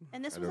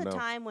 And this I was a don't know.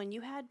 time when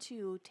you had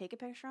to take a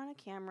picture on a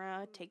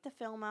camera, take the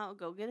film out,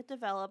 go get it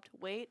developed,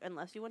 wait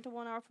unless you went to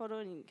 1 hour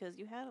photo because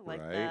you had it like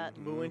Right. that.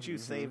 But wouldn't you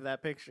save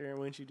that picture?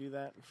 Wouldn't you do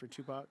that for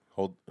Tupac?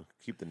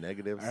 keep the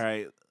negatives. All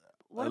right.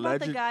 What about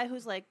the Alleged- guy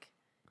who's like,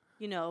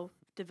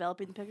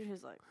 developing the picture?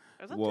 Who's like,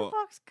 is that Well,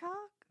 Tupac's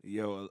cock?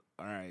 Yo,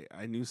 all right.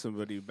 I knew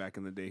somebody back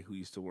in the day who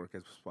used to work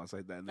at spots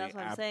like that. And That's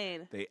what I'm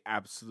saying. They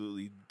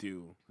absolutely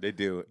do. They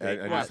do. I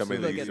know what, somebody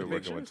so that they used get to the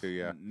work at one pictures? too.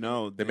 Yeah,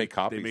 No, They make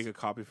copies. They make a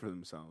copy for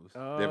themselves. they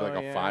have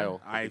like a file.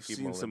 that they I've keep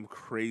seen them all some in.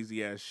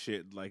 crazy ass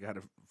shit. Like I had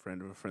a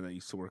friend of a friend that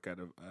used to work at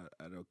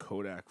a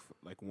Kodak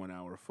like 1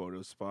 hour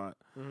photo spot.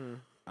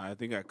 I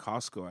think at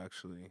Costco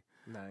actually.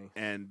 Nice.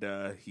 And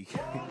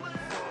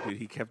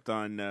he kept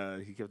on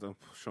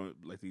showing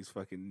like these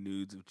fucking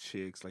nudes of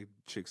chicks, like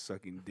chicks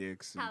sucking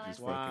dicks and just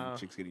Wow. fucking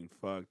chicks getting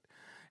fucked,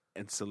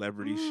 and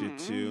celebrity shit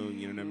too.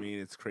 You know what I mean?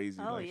 It's crazy.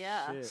 Oh, like,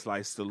 yeah. shit. Sly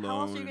Stallone. How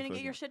else are you and going to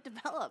get your fucking- shit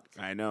developed?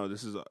 I know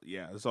this is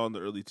it's all in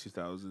the early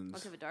 2000s.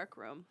 Let's have a dark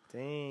room.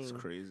 Dang. It's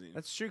crazy.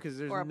 That's true because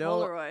Or a there's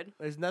Polaroid.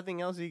 there's nothing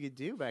else you could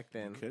do back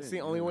then. couldn't, It's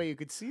the only yeah. way you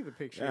could see the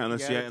picture. Yeah, if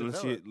unless you you, had it unless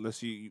you, developed.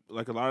 unless you,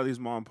 like a lot of these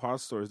mom and pop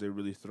stores, they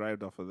really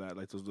thrived off of that,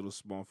 like those little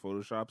small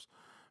photoshops,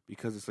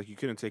 because it's like you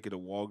couldn't take it to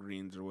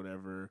Walgreens or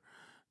whatever,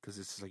 because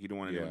it's just like you don't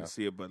want anyone Yeah. to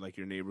see it, but like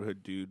your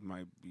neighborhood dude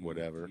might be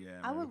Whatever. Yeah,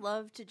 I man. would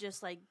love to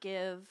just like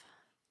give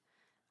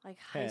like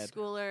high Head.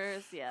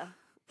 schoolers,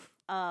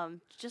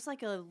 just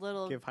like a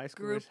little Give high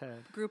group schoolers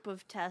head. group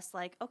of tests.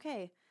 Like,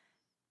 okay,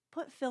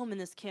 put film in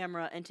this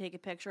camera and take a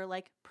picture.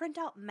 Like, print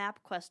out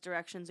MapQuest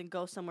directions and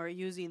go somewhere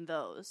using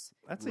those.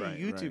 That's a Right,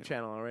 YouTube right.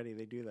 channel already.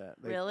 They do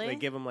that. They, Really? They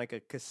give them like a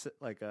cassette,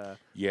 like a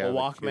Yeah, the kids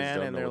Walkman,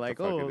 don't and know they're what like,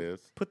 the fuck "Oh, it is."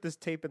 put this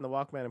tape in the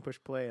Walkman and push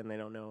play," and they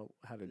don't know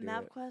how to do it.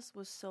 MapQuest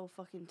was so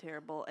fucking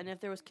terrible. And if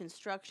there was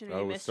construction Oh, and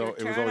it you was missed so- your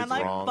it was turn, always I'm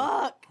like, wrong.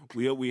 fuck.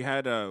 we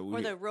had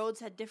Or the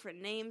roads had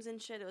different names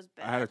and shit. It was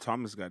bad. I had a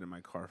Thomas guide in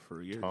my car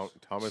for years.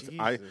 Thomas, Jesus.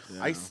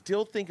 I Yeah.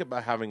 still think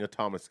about having a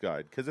Thomas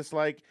guide because it's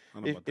like I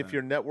don't know about if that.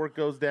 your network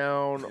goes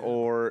down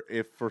or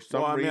if for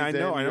some Well, I mean, reason I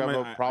know you have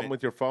my- a problem I-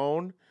 with your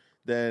phone,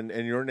 then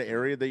and you're in an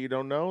area that you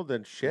don't know,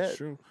 then shit.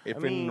 true. If I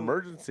in mean, an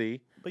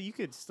emergency, But you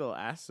could still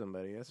ask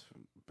somebody. That's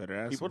Better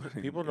ask people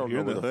somebody. people If don't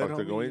you're know in where the fuck hood,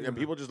 they're homie, going, yeah. and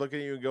people just look at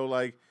you and go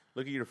like,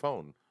 "Look at your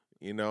phone."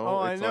 You know, Oh,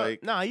 I it's know.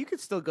 like No, you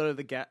could still go to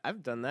the gas.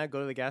 I've done that.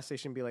 Go to the gas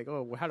station and be like,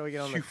 "Oh, how do I get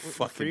on you the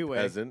fucking freeway?"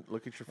 peasant.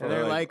 Look at your phone. And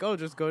they're like, "Oh,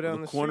 just go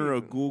down the the corner street."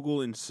 of Google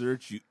and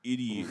search, you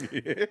idiot.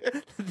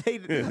 they,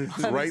 it's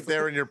right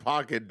there in your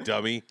pocket,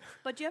 dummy.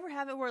 But do you ever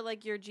have it where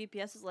like your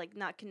GPS is like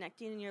not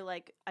connecting and you're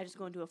like, I just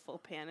go into a full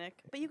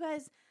panic? But you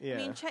guys, I Yeah.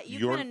 mean, Chet, you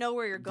You're- kind of know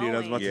where you're going. Dude, I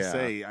was about Yeah. to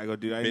say, I go,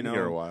 dude, I Been know.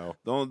 here a while.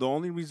 The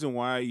only reason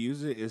why I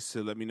use it is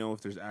to let me know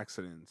if there's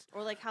accidents.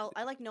 Or like how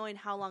I like knowing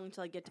how long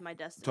until I get to my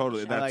destination.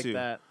 Totally, I that like too.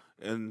 that.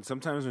 And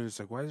sometimes when it's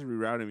like, why is it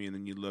rerouting me? And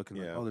then you look and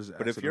like, oh, there's.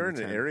 But if exit you're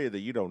number in an 10. area that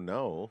you don't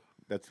know,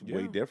 that's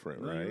way Yeah.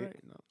 different, No, you're right?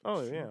 No,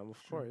 Oh sure, yeah, of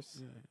course.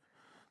 Yeah.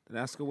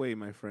 Then ask away,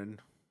 my friend.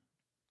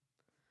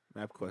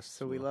 MapQuest.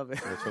 So we love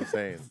it. That's what I'm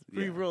saying.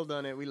 We rolled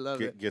on it. We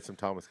love it. Get some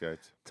Thomas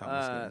guides.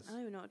 Thomas Uh, Guides. I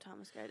don't even know what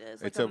Thomas Guide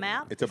is. It's Like a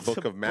map? It's a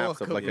book of maps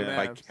book of like of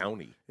by maps.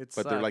 county. It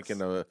But they're like sucks.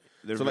 in a.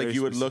 They're So like very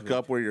you would look specific.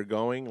 up where you're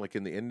going, like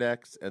in the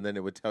index, and then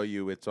it would tell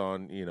you it's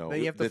on. You know,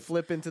 Then you have to this-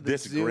 flip into the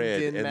this zoomed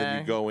grid, in and then you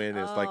map. go in.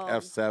 It's like Oh.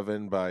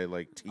 F7 by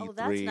like T3. Oh,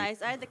 that's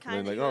nice. I had the then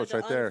kind that like, you oh, had it's to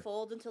right there.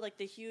 unfold into like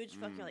the huge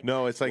fucking like.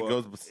 No, it's like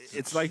Well, goes.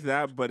 It's like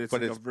that, but it's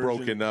but like it's a version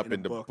broken up in a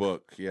into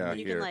book. Yeah, and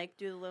you here. can like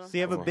do the little. So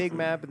you have a Oh. big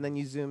map, and then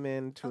you zoom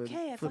in to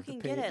Okay, I flip the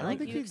fucking page. get I it. don't Like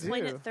think you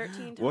explained do. it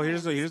 13 times. Well,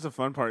 here's the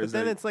fun part But is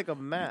then that it's like a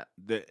map.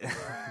 the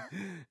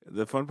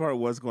the fun part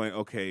was going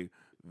okay,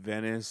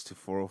 Venice to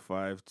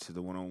 405 to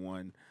the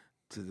 101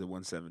 to the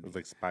 170. It was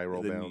like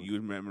spiral Then bound. you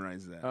would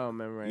memorize that. Oh,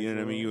 memorize. you know what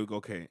I it. mean? You would go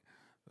okay,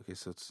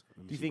 so it's.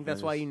 Do you think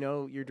that's why you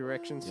know your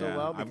directions so Yeah,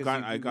 well? I've Because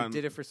gotten- you, I've you gotten-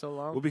 did it for so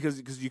long. Well,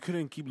 because you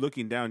couldn't keep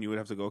looking down, you would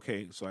have to go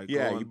okay. So I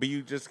Yeah, go on but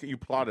you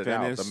plotted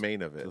out Venice the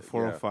main of it. to the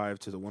 405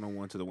 to the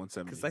 101 to the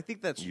 170. Because I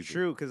think that's Easy.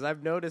 true. Because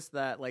I've noticed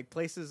that like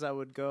places I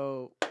would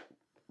go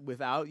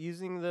without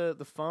using the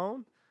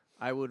phone,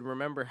 I would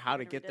remember how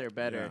to Never get there did.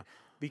 better. Yeah.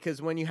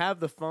 Because when you have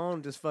the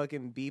phone just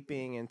fucking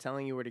beeping and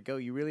telling you where to go,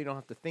 you really don't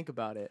have to think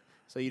about it.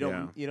 So you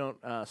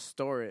don't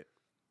store it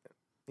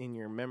in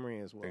your memory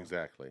as well.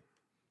 Exactly.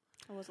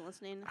 I wasn't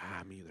listening.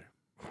 me either.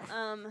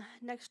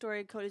 Next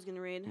story Cody's gonna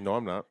read. No,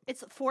 I'm not.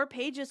 It's 4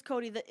 pages,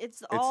 Cody.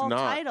 It's It's all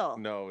not. title.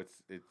 No,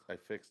 it's. I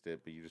fixed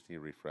it, but you just need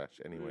to refresh.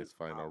 Anyways,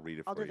 fine. I'll read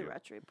it I'll for do the you.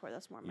 retro report.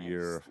 That's more my.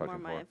 You're a more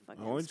fucking my whore.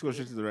 fucking. I want to go speed.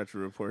 straight to the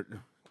retro report.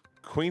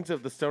 Queens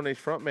of the Stone Age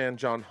frontman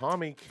John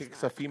Homme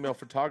kicks a female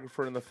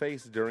photographer in the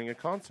face during a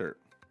concert.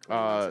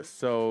 I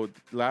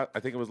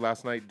think it was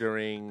last night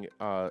during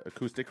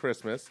Acoustic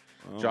Christmas.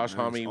 Oh, Josh nice.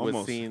 Homme was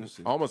Almost seen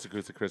Acoustic. almost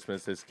Acoustic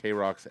Christmas, his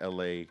K-Rock's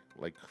LA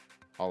like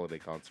holiday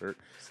concert.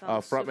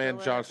 Sounds super Frontman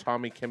lit. Josh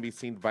Homme can be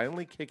seen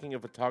violently kicking a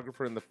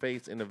photographer in the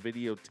face in a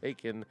video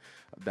taken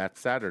that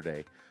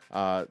Saturday.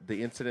 The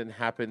incident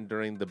happened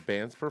during the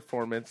band's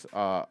performance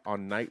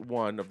on night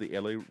one of the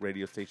LA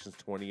radio station's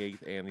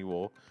 28th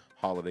annual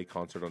holiday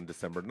concert on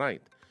December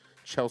 9th.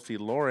 Chelsea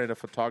Lauren, a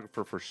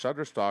photographer for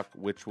Shutterstock,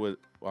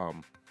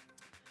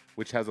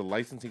 which has a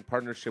licensing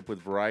partnership with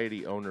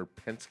Variety owner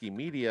Penske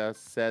Media,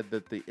 said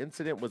that the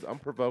incident was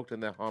unprovoked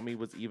and that Homme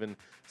was even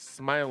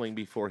smiling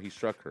before he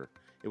struck her.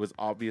 It was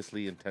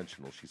obviously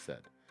intentional, she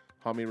said.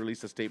 Homme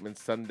released a statement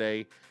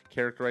Sunday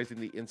characterizing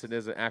the incident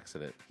as an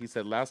accident. He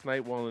said, "Last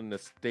night, while in a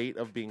state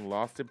of being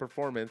lost in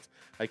performance,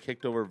 I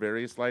kicked over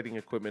various lighting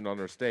equipment on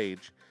our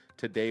stage.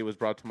 Today it was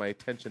brought to my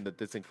attention that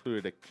this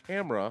included a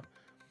camera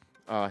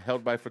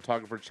held by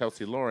photographer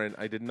Chelsea Lauren.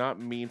 I did not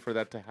mean for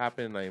that to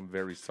happen, and I am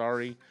very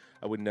sorry.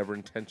 I would never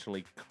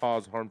intentionally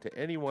cause harm to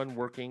anyone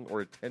working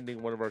or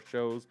attending one of our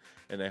shows,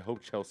 and I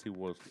hope Chelsea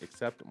will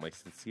accept my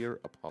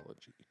sincere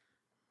apology."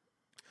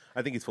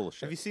 I think he's full of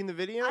shit. Have you seen the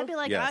video? I'd be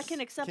like, I Yes. can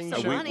accept Can you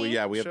some show- money. we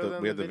have Show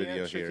them the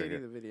video Show here. Katie here.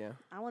 the video.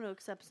 I want to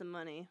accept some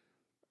money.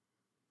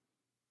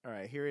 All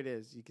right, here it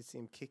is. You can see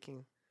him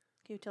kicking.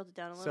 Can you tilt it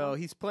down a little? So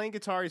he's playing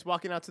guitar. He's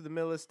walking out to the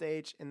middle of the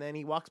stage, and then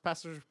he walks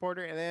past the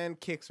reporter, and then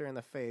kicks her in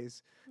the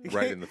face.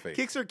 Right in the face.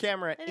 Kicks her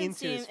camera it didn't into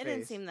seem. his It face.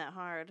 didn't seem that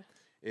hard.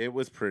 It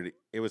was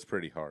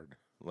pretty hard.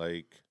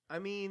 Like, I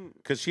mean,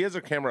 because she has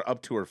her camera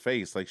up to her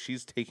face, like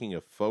she's taking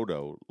a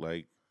photo.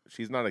 Like,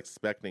 she's not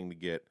expecting to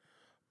get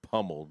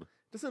pummeled.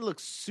 doesn't look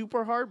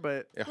super hard,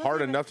 but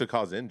Hard enough to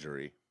cause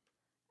injury.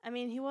 I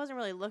mean, he wasn't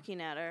really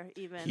looking at her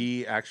even.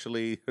 He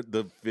actually,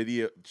 the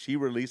video, she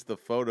released the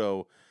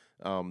photo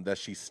that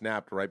she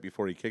snapped right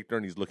before he kicked her,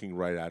 and he's looking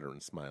right at her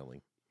and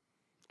smiling.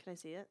 Can I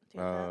see it? Do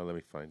you have that? Let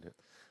me find it.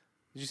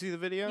 did you see the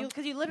video?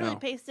 Because you literally No.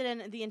 pasted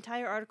in the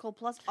entire article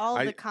plus all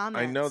of the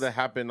comments. I know that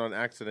happened on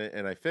accident,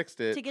 and I fixed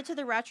it. To get to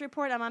the Ratch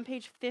report, I'm on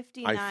page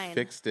 59 I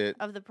fixed it.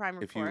 of the Prime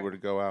If report. you were to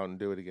go out and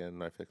do it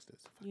again, I fixed it.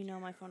 You know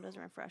my phone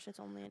doesn't refresh. It's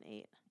only an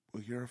 8.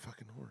 Well, you're a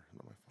fucking whore.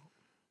 Not my fault.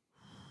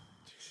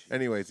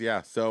 Anyways,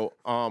 yeah. So,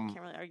 Can't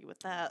really argue with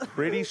that.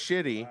 pretty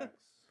shitty.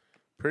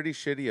 Pretty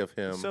shitty of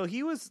him. So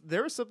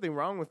there was something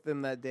wrong with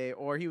him that day,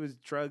 or he was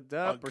drugged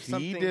up, or he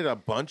something. did a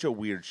bunch of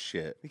weird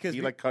shit. Because he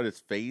we- like cut his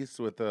face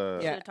with a.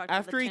 Yeah, Should've talked about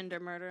after the he- Tinder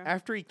murder.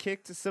 After he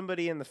kicked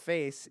somebody in the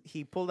face,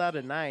 he pulled out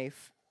a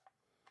knife.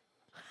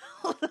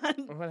 Hold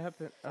on. What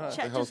happened?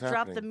 Chet hell's just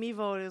dropped the happening?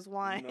 Mevo in his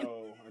wine.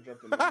 No, I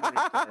dropped the memory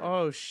card.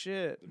 Oh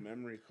shit! The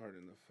memory card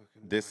in the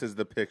fucking. This is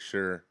the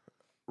picture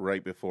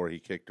right before he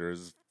kicked her.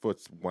 His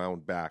foot's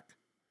wound back.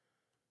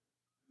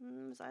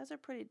 His eyes are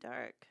pretty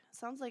dark.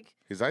 Sounds like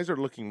His eyes are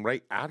looking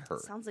right at her.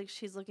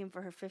 she's looking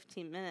for her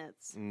 15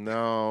 minutes.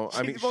 No,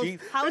 I mean Well, she.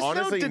 How-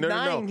 honestly, There's no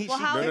denying no, he Well,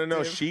 she how- no,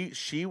 no, kicked no. him.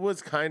 She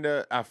was kind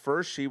of at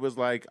first. She was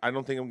like, I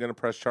don't think I'm going to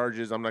press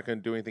charges. I'm not going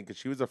to do anything because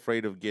she was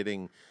afraid of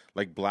getting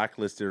like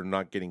blacklisted or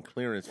not getting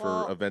clearance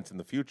Well, for events in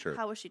the future.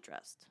 How was she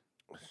dressed?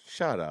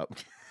 Shut up.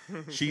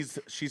 She's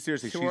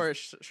seriously. She wore a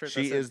She's, shirt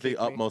that she said, is the "Kick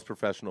me." utmost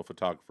professional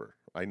photographer.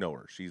 I know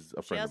her. She's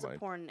a She friend has of a mine.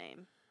 porn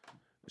name.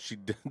 She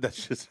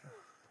that's just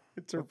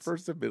It's her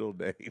first and middle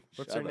name.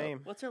 What's Shut her up.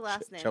 name? What's her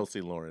last name?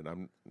 Chelsea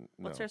Lauren.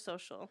 What's her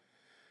social?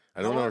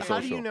 I don't know her How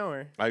social. do you know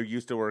her? I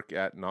used to work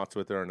at Knott's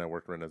with her, and I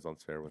worked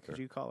Renaissance Fair with her.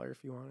 Could you call her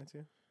if you wanted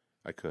to?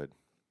 I could.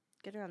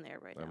 Get her on there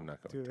right now. I'm not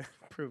going. Do it.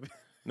 Prove it.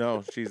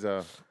 No, she's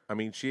I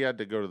mean, she had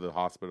to go to the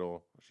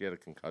hospital. She had a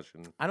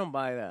concussion. I don't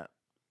buy that.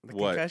 The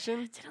What?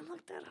 concussion? It didn't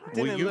look that hard.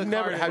 Didn't Well, you've look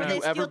never. hard Have enough. you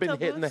Were they ever been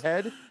steel-toe hit in the boots?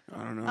 head? I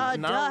don't know. Duh.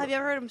 No. Have you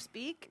ever heard him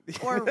speak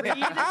or read?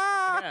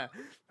 Yeah.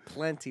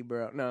 Plenty,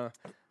 bro. No.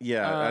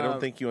 Yeah, I don't Um,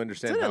 think you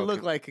understand. Didn't how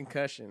look like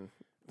concussion.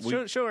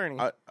 Show Ernie.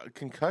 a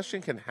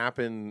concussion can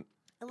happen.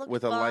 It looked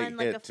With a fun, light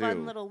like hit, a fun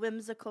too. little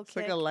whimsical It's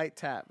kick. like a light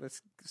tap.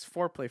 It's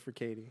foreplay for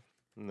Katie.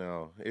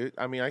 No,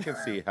 I mean, I can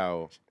see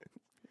how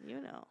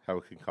You know.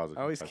 it can cause a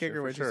I always concussion, kick her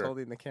for when she's sure.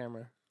 holding the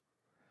camera.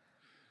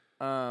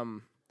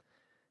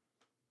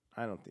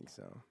 I don't think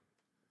so.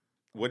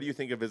 What do you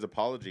think of his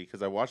apology?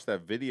 Because I watched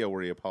that video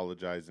where he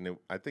apologized, and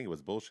I think it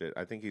was bullshit.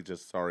 I think he's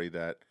just sorry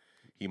that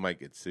he might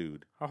get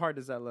sued How hard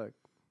does that look?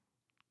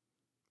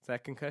 Is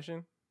that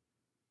concussion?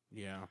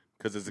 Yeah.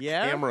 because there's a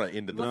Yeah? camera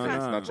into the What face,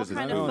 kind- not just what his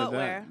kind not of only nose.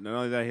 footwear? that, not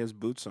only that, he has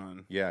boots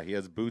on. Yeah, he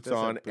has boots Does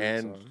have on boots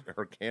and on.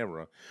 her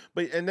camera.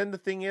 And then the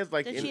thing is,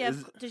 like, Did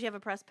in- she have a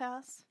press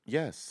pass?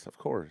 yes, of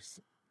course.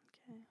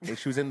 And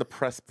she was in the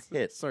press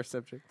pit. Sore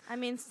subject. I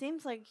mean,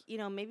 seems like,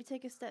 maybe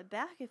take a step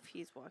back if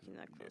he's walking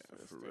that close to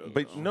the stage.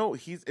 But no,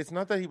 it's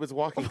not that he was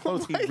walking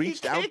close. He Why he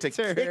reached out to kicked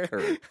her?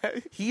 kick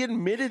her. He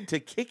admitted to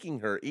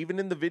kicking her, even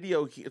in the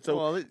video.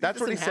 Well, it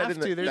that's what he doesn't said have in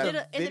the. to. There's He a did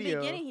in the video.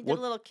 beginning, he did What-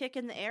 a little kick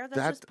in the air. That's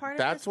That's just part of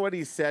that's this. what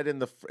he said in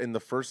the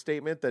first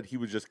statement, that he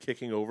was just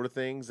kicking over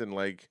things and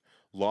like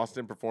lost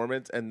in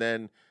performance, and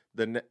then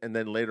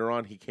later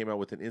on he came out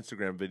with an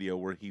Instagram video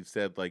where he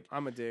said like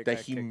I'm a dick. that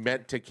I he kicked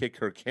meant to kick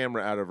her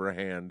camera out of her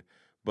hand,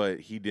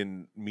 but he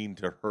didn't mean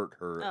to hurt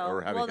her Oh,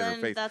 or have well it in her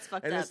then face. that's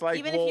fucked And up. it's like,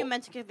 Even if well, you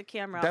meant to kick the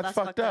camera out, that's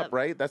fucked up,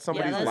 right? That's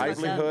somebody's that's fucked up.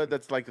 livelihood.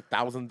 That's like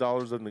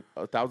 $1,000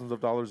 in thousands of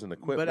dollars in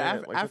equipment. But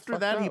Like, that's after fucked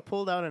that, he up.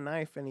 pulled out a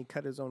knife and he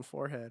cut his own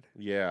forehead.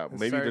 Yeah, and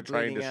maybe to started try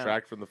and bleeding out.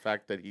 distract from the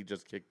fact that he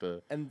just kicked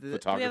the And Do we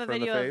have photographer a in the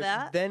video face. of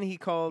that? then he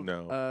called.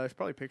 No. There's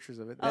probably pictures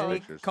of it. Oh, Then he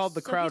pictures. called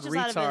the So crowd he's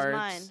just out of his retards.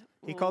 mind.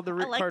 He Ooh, called the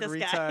I like crowd this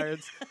guy.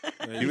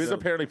 retards. He was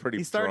apparently pretty.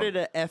 He started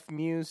drunk. a F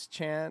Muse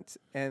chant,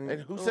 and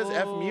And who says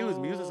F Muse?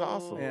 Muse is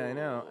awesome. yeah, I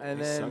know. And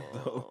They then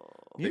suck, though.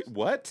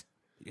 What?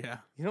 Yeah.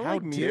 you don't How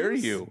like Muse? dare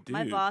you?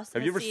 My Dude. boss.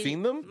 Have you has ever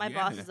seen them? My Yeah.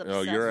 boss is obsessed.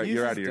 Oh, you're Muse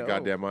you're is out of your dope.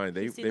 goddamn mind.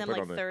 They He's seen they them put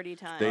like on 30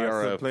 times. They Alright,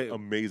 are so an play-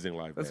 amazing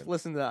live Let's band.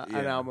 listen to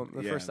an album.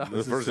 The first album.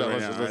 The first So, album,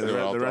 yeah, let's just listen to it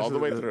the all rest the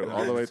of way the- through,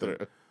 all the way through.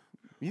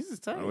 Muse is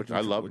tight. What's I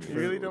love what's Muse.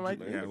 your You really favorite- don't like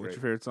Yeah, Muse? what's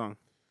your favorite song?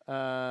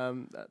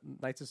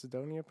 Knights of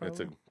Sidonia,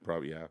 probably. It's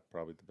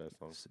probably the best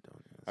song.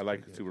 Sidonia. I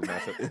like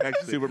Supermassive.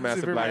 Actually,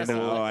 Supermassive Black Supermassive.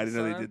 Hole. Oh, I didn't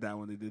know they Son. did that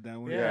one. They did that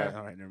one. Yeah.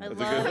 All right, never I mind.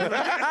 love,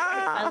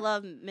 I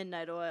love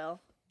Midnight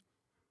Oil.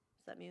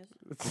 Is that Muse?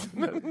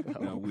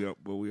 No,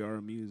 we are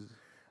amused.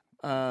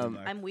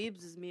 I'm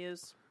Weebs'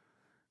 Muse,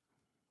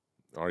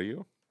 Are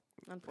you?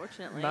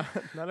 unfortunately.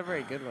 not a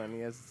very good one.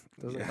 He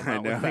doesn't Yeah, come I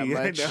out know, with that yeah,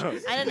 I much.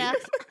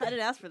 know. I didn't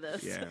ask for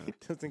this. Yeah.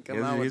 Doesn't He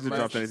come out with hasn't much.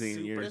 dropped anything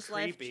in years.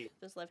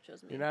 This life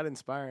chose me. You're not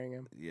inspiring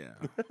him. Yeah.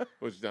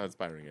 Which is not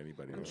inspiring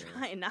anybody. I'm really.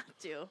 trying not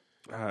to.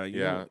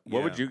 Yeah.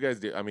 What would you guys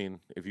do? I mean,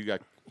 if you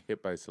got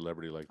hit by a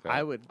celebrity like that,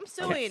 I would. I'm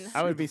suing.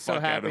 I would be so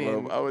fuck out of happy. him.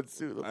 and- I would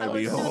sue them. I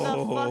would sue the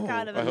fuck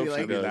out of I him. hope Be she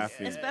like, does.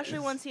 Especially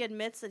once he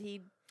admits that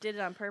he did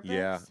it on purpose.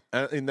 Yeah,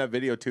 in that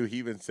video too, he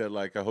even said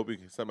like, "I hope you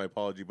can send my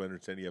apology, but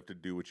understand you have to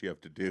do what you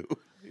have to do."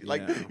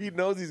 Like Yeah. he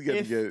knows he's gonna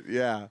If- get.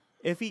 Yeah,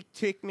 If he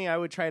kicked me, I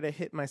would try to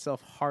hit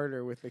myself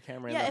harder with the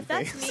camera. Yeah, in if the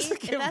that's face. me,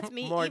 Give if that's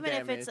me, more even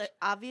if it's damage.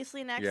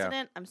 obviously an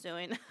accident, I'm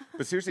suing.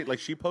 but seriously, like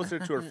she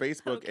posted it to her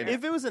Facebook, and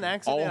If it was an all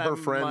accident, her I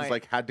friends might-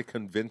 like had to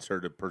convince her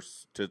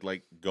to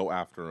like go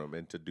after him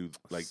and to do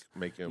like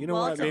make him. You know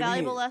Well, what? it's a Maybe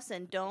valuable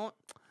lesson. Don't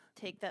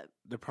take that.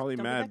 They're probably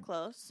Don't mad. get that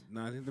close.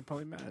 No, I think they're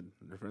probably mad.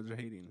 Their friends are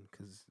hating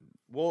because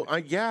Well,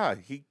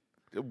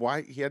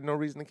 he had no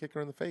reason to kick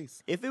her in the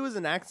face, If it was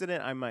an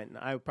accident, I might.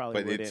 I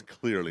probably but wouldn't. it's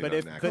clearly But not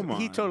if an but accident. Come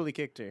he on. totally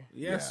kicked her.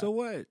 yeah, Yeah. So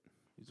what?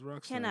 He's a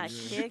rock star. Can I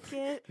Yeah. kick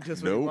it?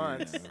 Just No.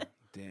 what he wants.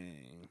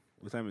 Dang.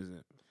 What time is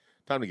it?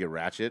 Time to get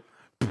ratchet.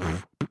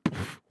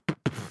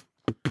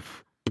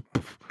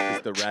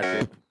 It's the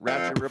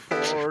ratchet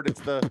report.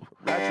 It's the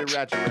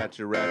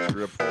ratchet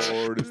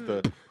report. It's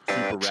the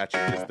super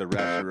ratchet. It's the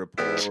ratchet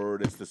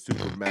report. It's the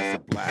super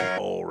massive black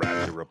hole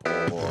ratchet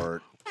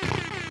report.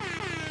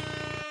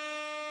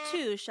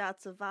 2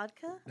 shots of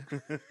vodka.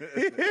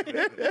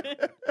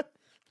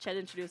 Chad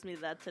introduced me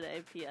to that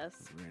today. P.S.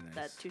 Very nice.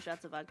 That 2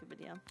 shots of vodka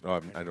video.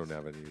 Oh, I don't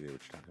have any idea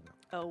what you're talking about.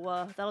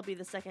 Oh, that'll be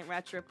the second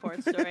Ratchet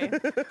Report story.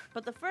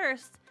 But the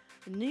first,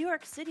 a New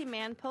York City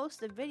man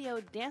posted a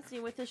video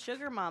dancing with his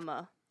sugar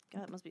mama.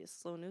 God, it must be a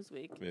slow news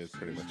week. It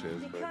pretty much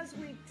is. But Because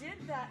we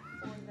did that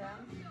for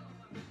them.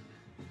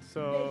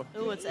 So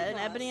Ooh, it's an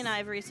Ebony and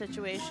Ivory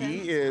situation.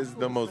 he is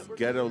the most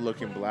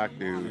ghetto-looking black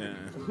dude. Yeah.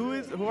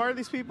 who are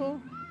these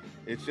people?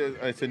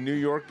 It's a New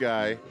York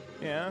guy.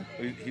 Yeah.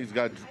 He's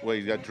got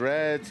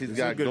dreads. He's This is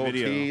got a good gold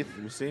video. teeth.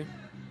 Let me see.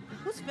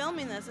 Who's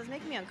filming this? It's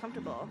making me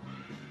uncomfortable.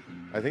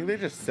 I think they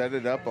just set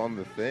it up on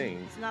the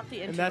thing. It's not the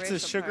interracial And that's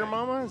his sugar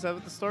part. mama? Is that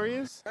what the story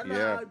is? Y'all know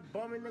Yeah. how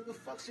bombing, nigga.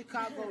 Fuck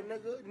Chicago,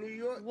 nigga. New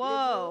York.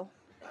 Whoa.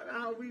 Nigga. Y'all know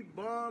how we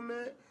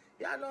bombing.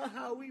 Y'all know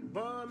how we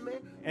bombing.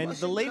 And Fuck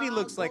the lady Chicago,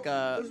 looks like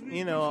a, 'cause we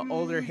you know, from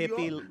older New York.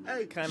 hippie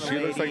Hey, kind of She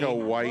lady. looks like a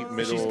white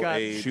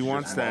middle-aged. She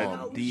wants that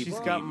mom. deep. She's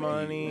got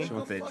money. She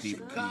wants that deep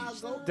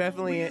peach.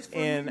 Definitely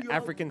in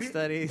African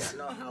studies.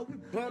 Y'all know how we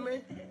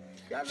bumming.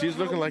 Y'all know She's how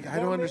looking we like, I don't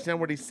bumming. understand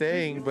what he's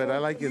saying, but I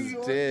like his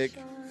dick.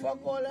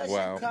 Fuck all that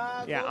Wow.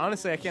 Chicago. Yeah,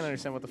 honestly, I can't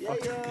understand what the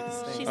fuck Yeah. he's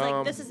saying. She's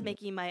like, this is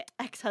making my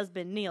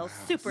ex-husband Neil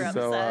super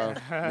So,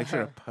 upset. Make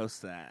sure to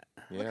post that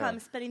Look how yeah. I'm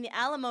spending the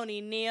alimony,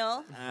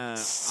 Neil.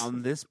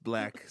 on this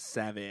black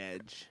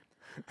savage.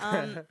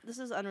 This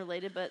is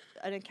unrelated, but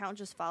an account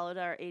just followed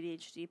our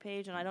ADHD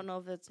page, and I don't know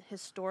if it's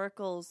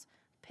historical's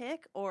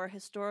pick or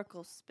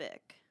historical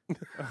spick.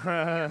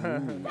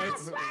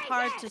 It's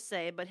hard to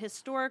say, but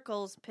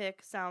historical's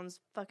pick sounds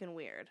fucking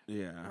weird,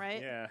 Yeah.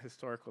 right? Yeah,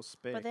 historical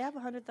spick. But they have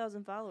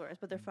 100,000 followers,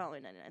 but they're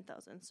following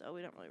 99,000, so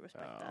we don't really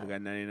respect We that.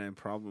 got 99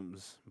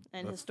 problems.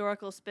 And but-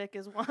 historical spick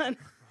is one.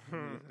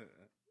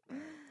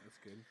 That's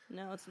good.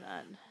 No, it's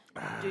not.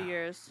 Do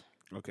yours.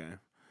 Okay.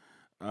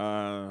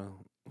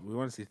 We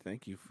want to say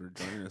thank you for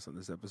joining us on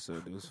this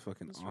episode. It was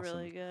fucking It's awesome.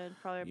 really good.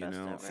 Probably our You best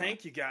know- ever.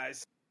 Thank you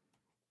guys.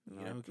 You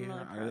know, okay,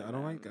 Not I proud don't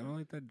of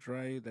like that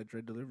dry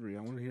delivery.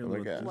 I want to hear a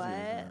Like little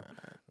that. enthusiasm.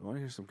 What? I want to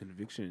hear some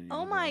conviction. in you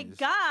Oh my guys.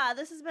 god,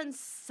 this has been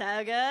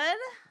so good.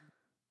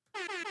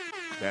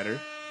 Better.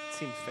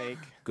 Seems fake.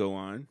 Go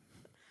on.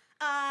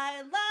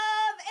 I love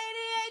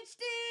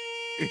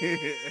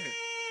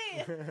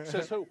ADHD.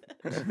 Says who?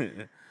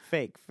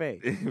 Fake.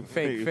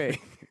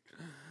 Fake.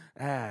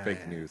 Ah,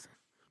 Fake news.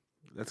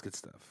 That's good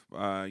stuff.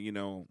 You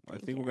know, I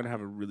think we're gonna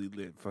have a really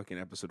lit fucking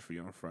episode for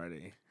you on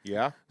Friday.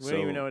 Yeah? We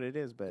don't even know what it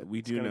is, but We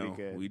it's do gonna know. Be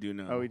good. We do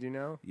know. Oh, we do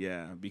know?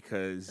 Yeah,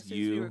 because As soon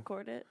as we you,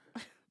 record it,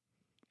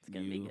 it's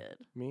gonna be you- good.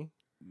 Me?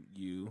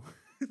 you,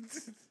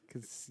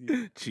 Because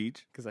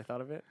Cheech, I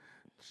thought of it?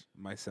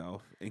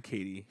 myself, and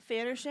Katie.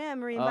 Fanersham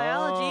Marine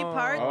Biology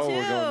Part Oh, 2. we're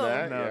doing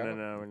that? No, Yeah.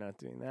 no, we're not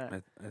doing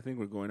that. I think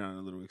we're going on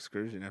a little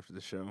excursion after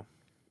the show.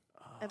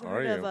 Ever Are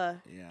heard of you?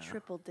 a Yeah.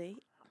 triple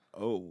date?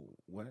 Oh,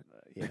 what?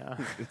 Yeah.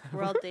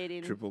 We're all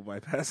dating. Triple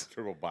bypass.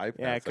 Triple bypass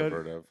Yeah, I've Cody-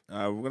 heard of.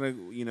 We're gonna,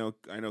 you know,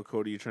 I know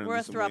Cody, you're trying We're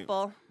a to do some weight.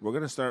 throuple. We're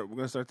gonna start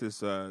this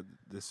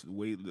this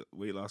weight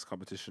loss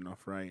competition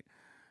off right,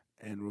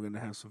 and we're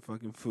gonna have some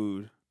fucking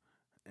food,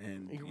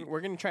 and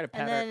We're going to try to And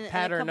pad then our, in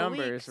pad a our couple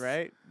numbers, weeks-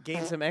 right?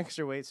 Gain some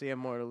extra weight so you have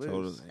more to lose.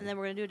 totally. And then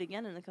we're going to do it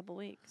again in a couple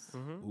weeks.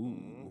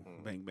 Ooh,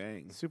 bang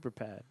bang. Super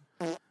pad.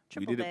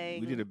 Triple we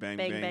bang. did a bang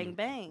bang. bang. Bang,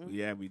 bang.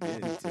 Yeah, we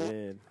did.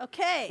 Did.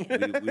 Okay.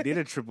 we did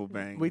a triple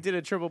bang. We did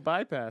a triple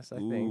bypass, I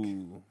think.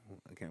 Ooh,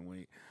 I can't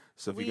wait.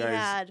 So if We you guys,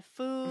 had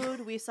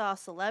food. We saw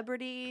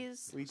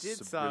celebrities. We did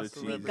Celebrities. saw We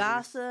celebrities.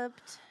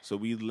 gossiped. so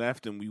we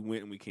left and we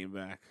went and we came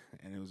back,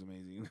 and it was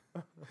amazing.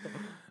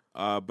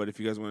 But if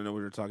you guys want to know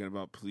what we're talking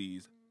about,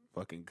 please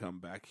fucking come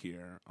back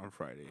here on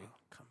Friday.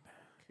 Come back.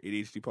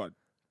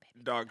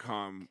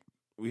 ADHDpod.com.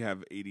 We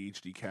have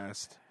ADHD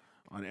Cast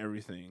on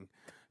everything.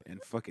 And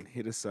fucking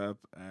hit us up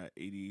at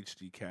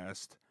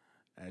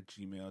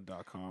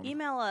ADHDcast@gmail.com.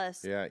 Email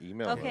us. Yeah,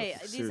 email Okay,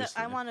 us. these are, I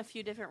Seriously. want a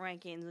few different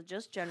rankings,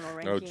 just general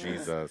rankings. Oh,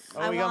 Jesus.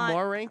 Oh, we got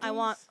more rankings? I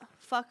want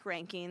fuck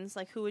rankings,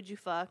 like who would you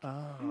fuck?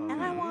 Oh.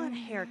 And I want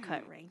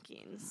haircut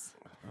rankings.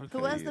 Okay.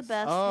 Who has the Please.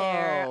 best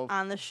hair Oh.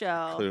 on the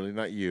show? Clearly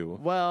not you.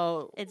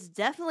 Well, It's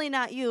definitely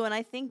not you, and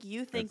I think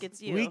you think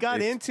it's you. we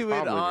got It's into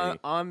it probably me.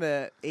 on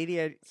the probably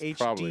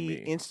ADHD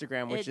me.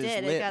 Instagram, which it is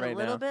did. lit It got right a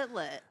little now. bit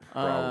lit.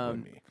 Probably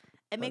me.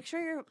 And make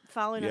sure you're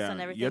following us Yeah, on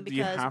you everything have to-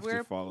 you because have to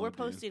we're follow, dude.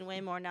 posting way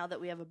more now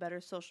that we have a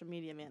better social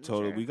media manager.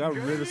 Totally. We got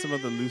rid of some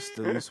of the loose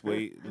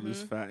weight, the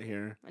loose fat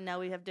here. And now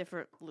we have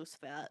different loose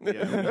fat.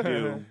 Yeah, we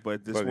do.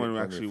 But this Plenty- one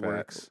plenty actually of fat.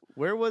 works.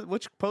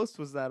 Which post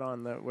was that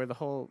on? Where the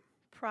whole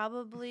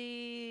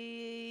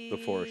Probably The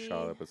Forrest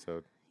Shaw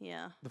episode.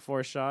 Yeah. the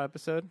Forrest Shaw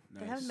episode?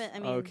 They haven't been. I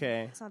mean,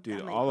 Okay. it's not Dude,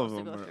 that many all of posts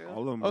to them go are, through. all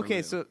of them are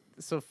Okay, lit.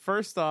 so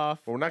first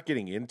off, Well, we're not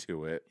getting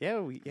into it.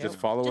 yeah, Just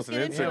follow Just us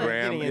on get into it.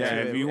 Instagram. Getting Yeah,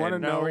 into if it. you want to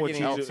And now know we're what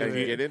getting you Help just, if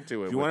you get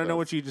into it. if you want to with know us.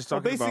 what you just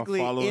Well, talking about, basically,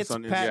 follow us it's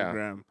on Pat-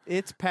 Instagram.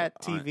 it's Pat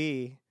On-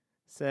 TV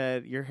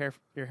said your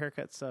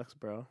haircut sucks,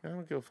 bro, I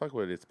don't give a fuck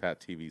what it's Pat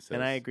TV says.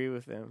 and I agree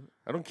with him.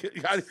 I don't care.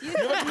 You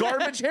have a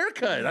garbage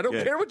haircut. I don't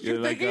Yeah, care what yeah, you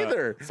like, think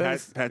either.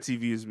 Pat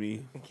TV is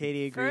me. And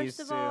Katie agrees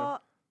First of too. all,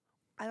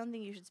 I don't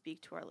think you should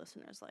speak to our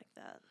listeners like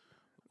that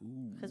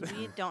because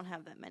we don't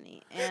have that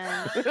many.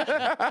 And Thanks,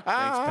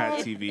 Pat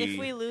if, TV. if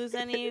we lose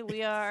any,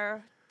 we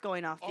are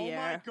going off the Oh my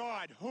air.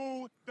 God,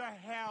 who the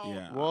hell?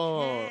 Yeah.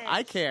 Whoa,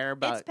 I care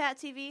about. It's Pat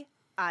TV.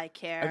 I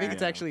care. I think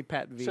it's Yeah. actually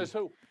Pat V. Says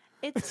who?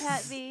 It's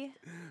Pat V.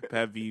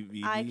 Pat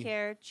VV. I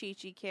care.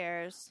 Chi-Chi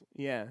cares.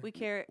 Yeah, We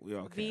care. We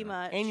all V care.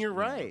 much. and you're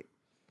right.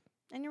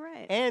 And you're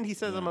right. And he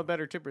says I'm Yeah. a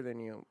better tipper than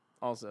you.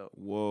 Also,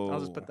 Whoa. I'll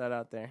just put that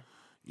out there.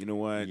 You know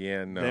what?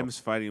 Yeah, no. Them's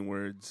fighting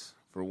words,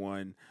 for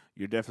one.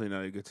 You're definitely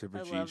not a good tipper,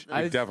 I love Cheech. that.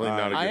 You're definitely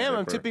not a good I am. I'm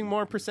tipper. tipping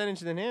more percentage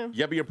than him.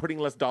 Yeah, but you're putting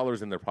less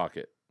dollars in their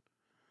pocket.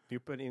 You're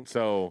putting.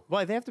 So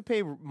Well, they have to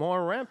pay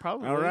more rent,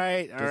 probably. All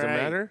right. All does right. it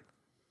matter?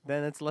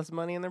 Then it's less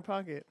money in their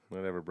pocket.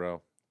 Whatever,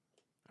 bro.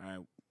 All right.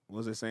 What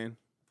was I saying?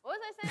 What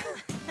was I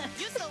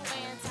saying?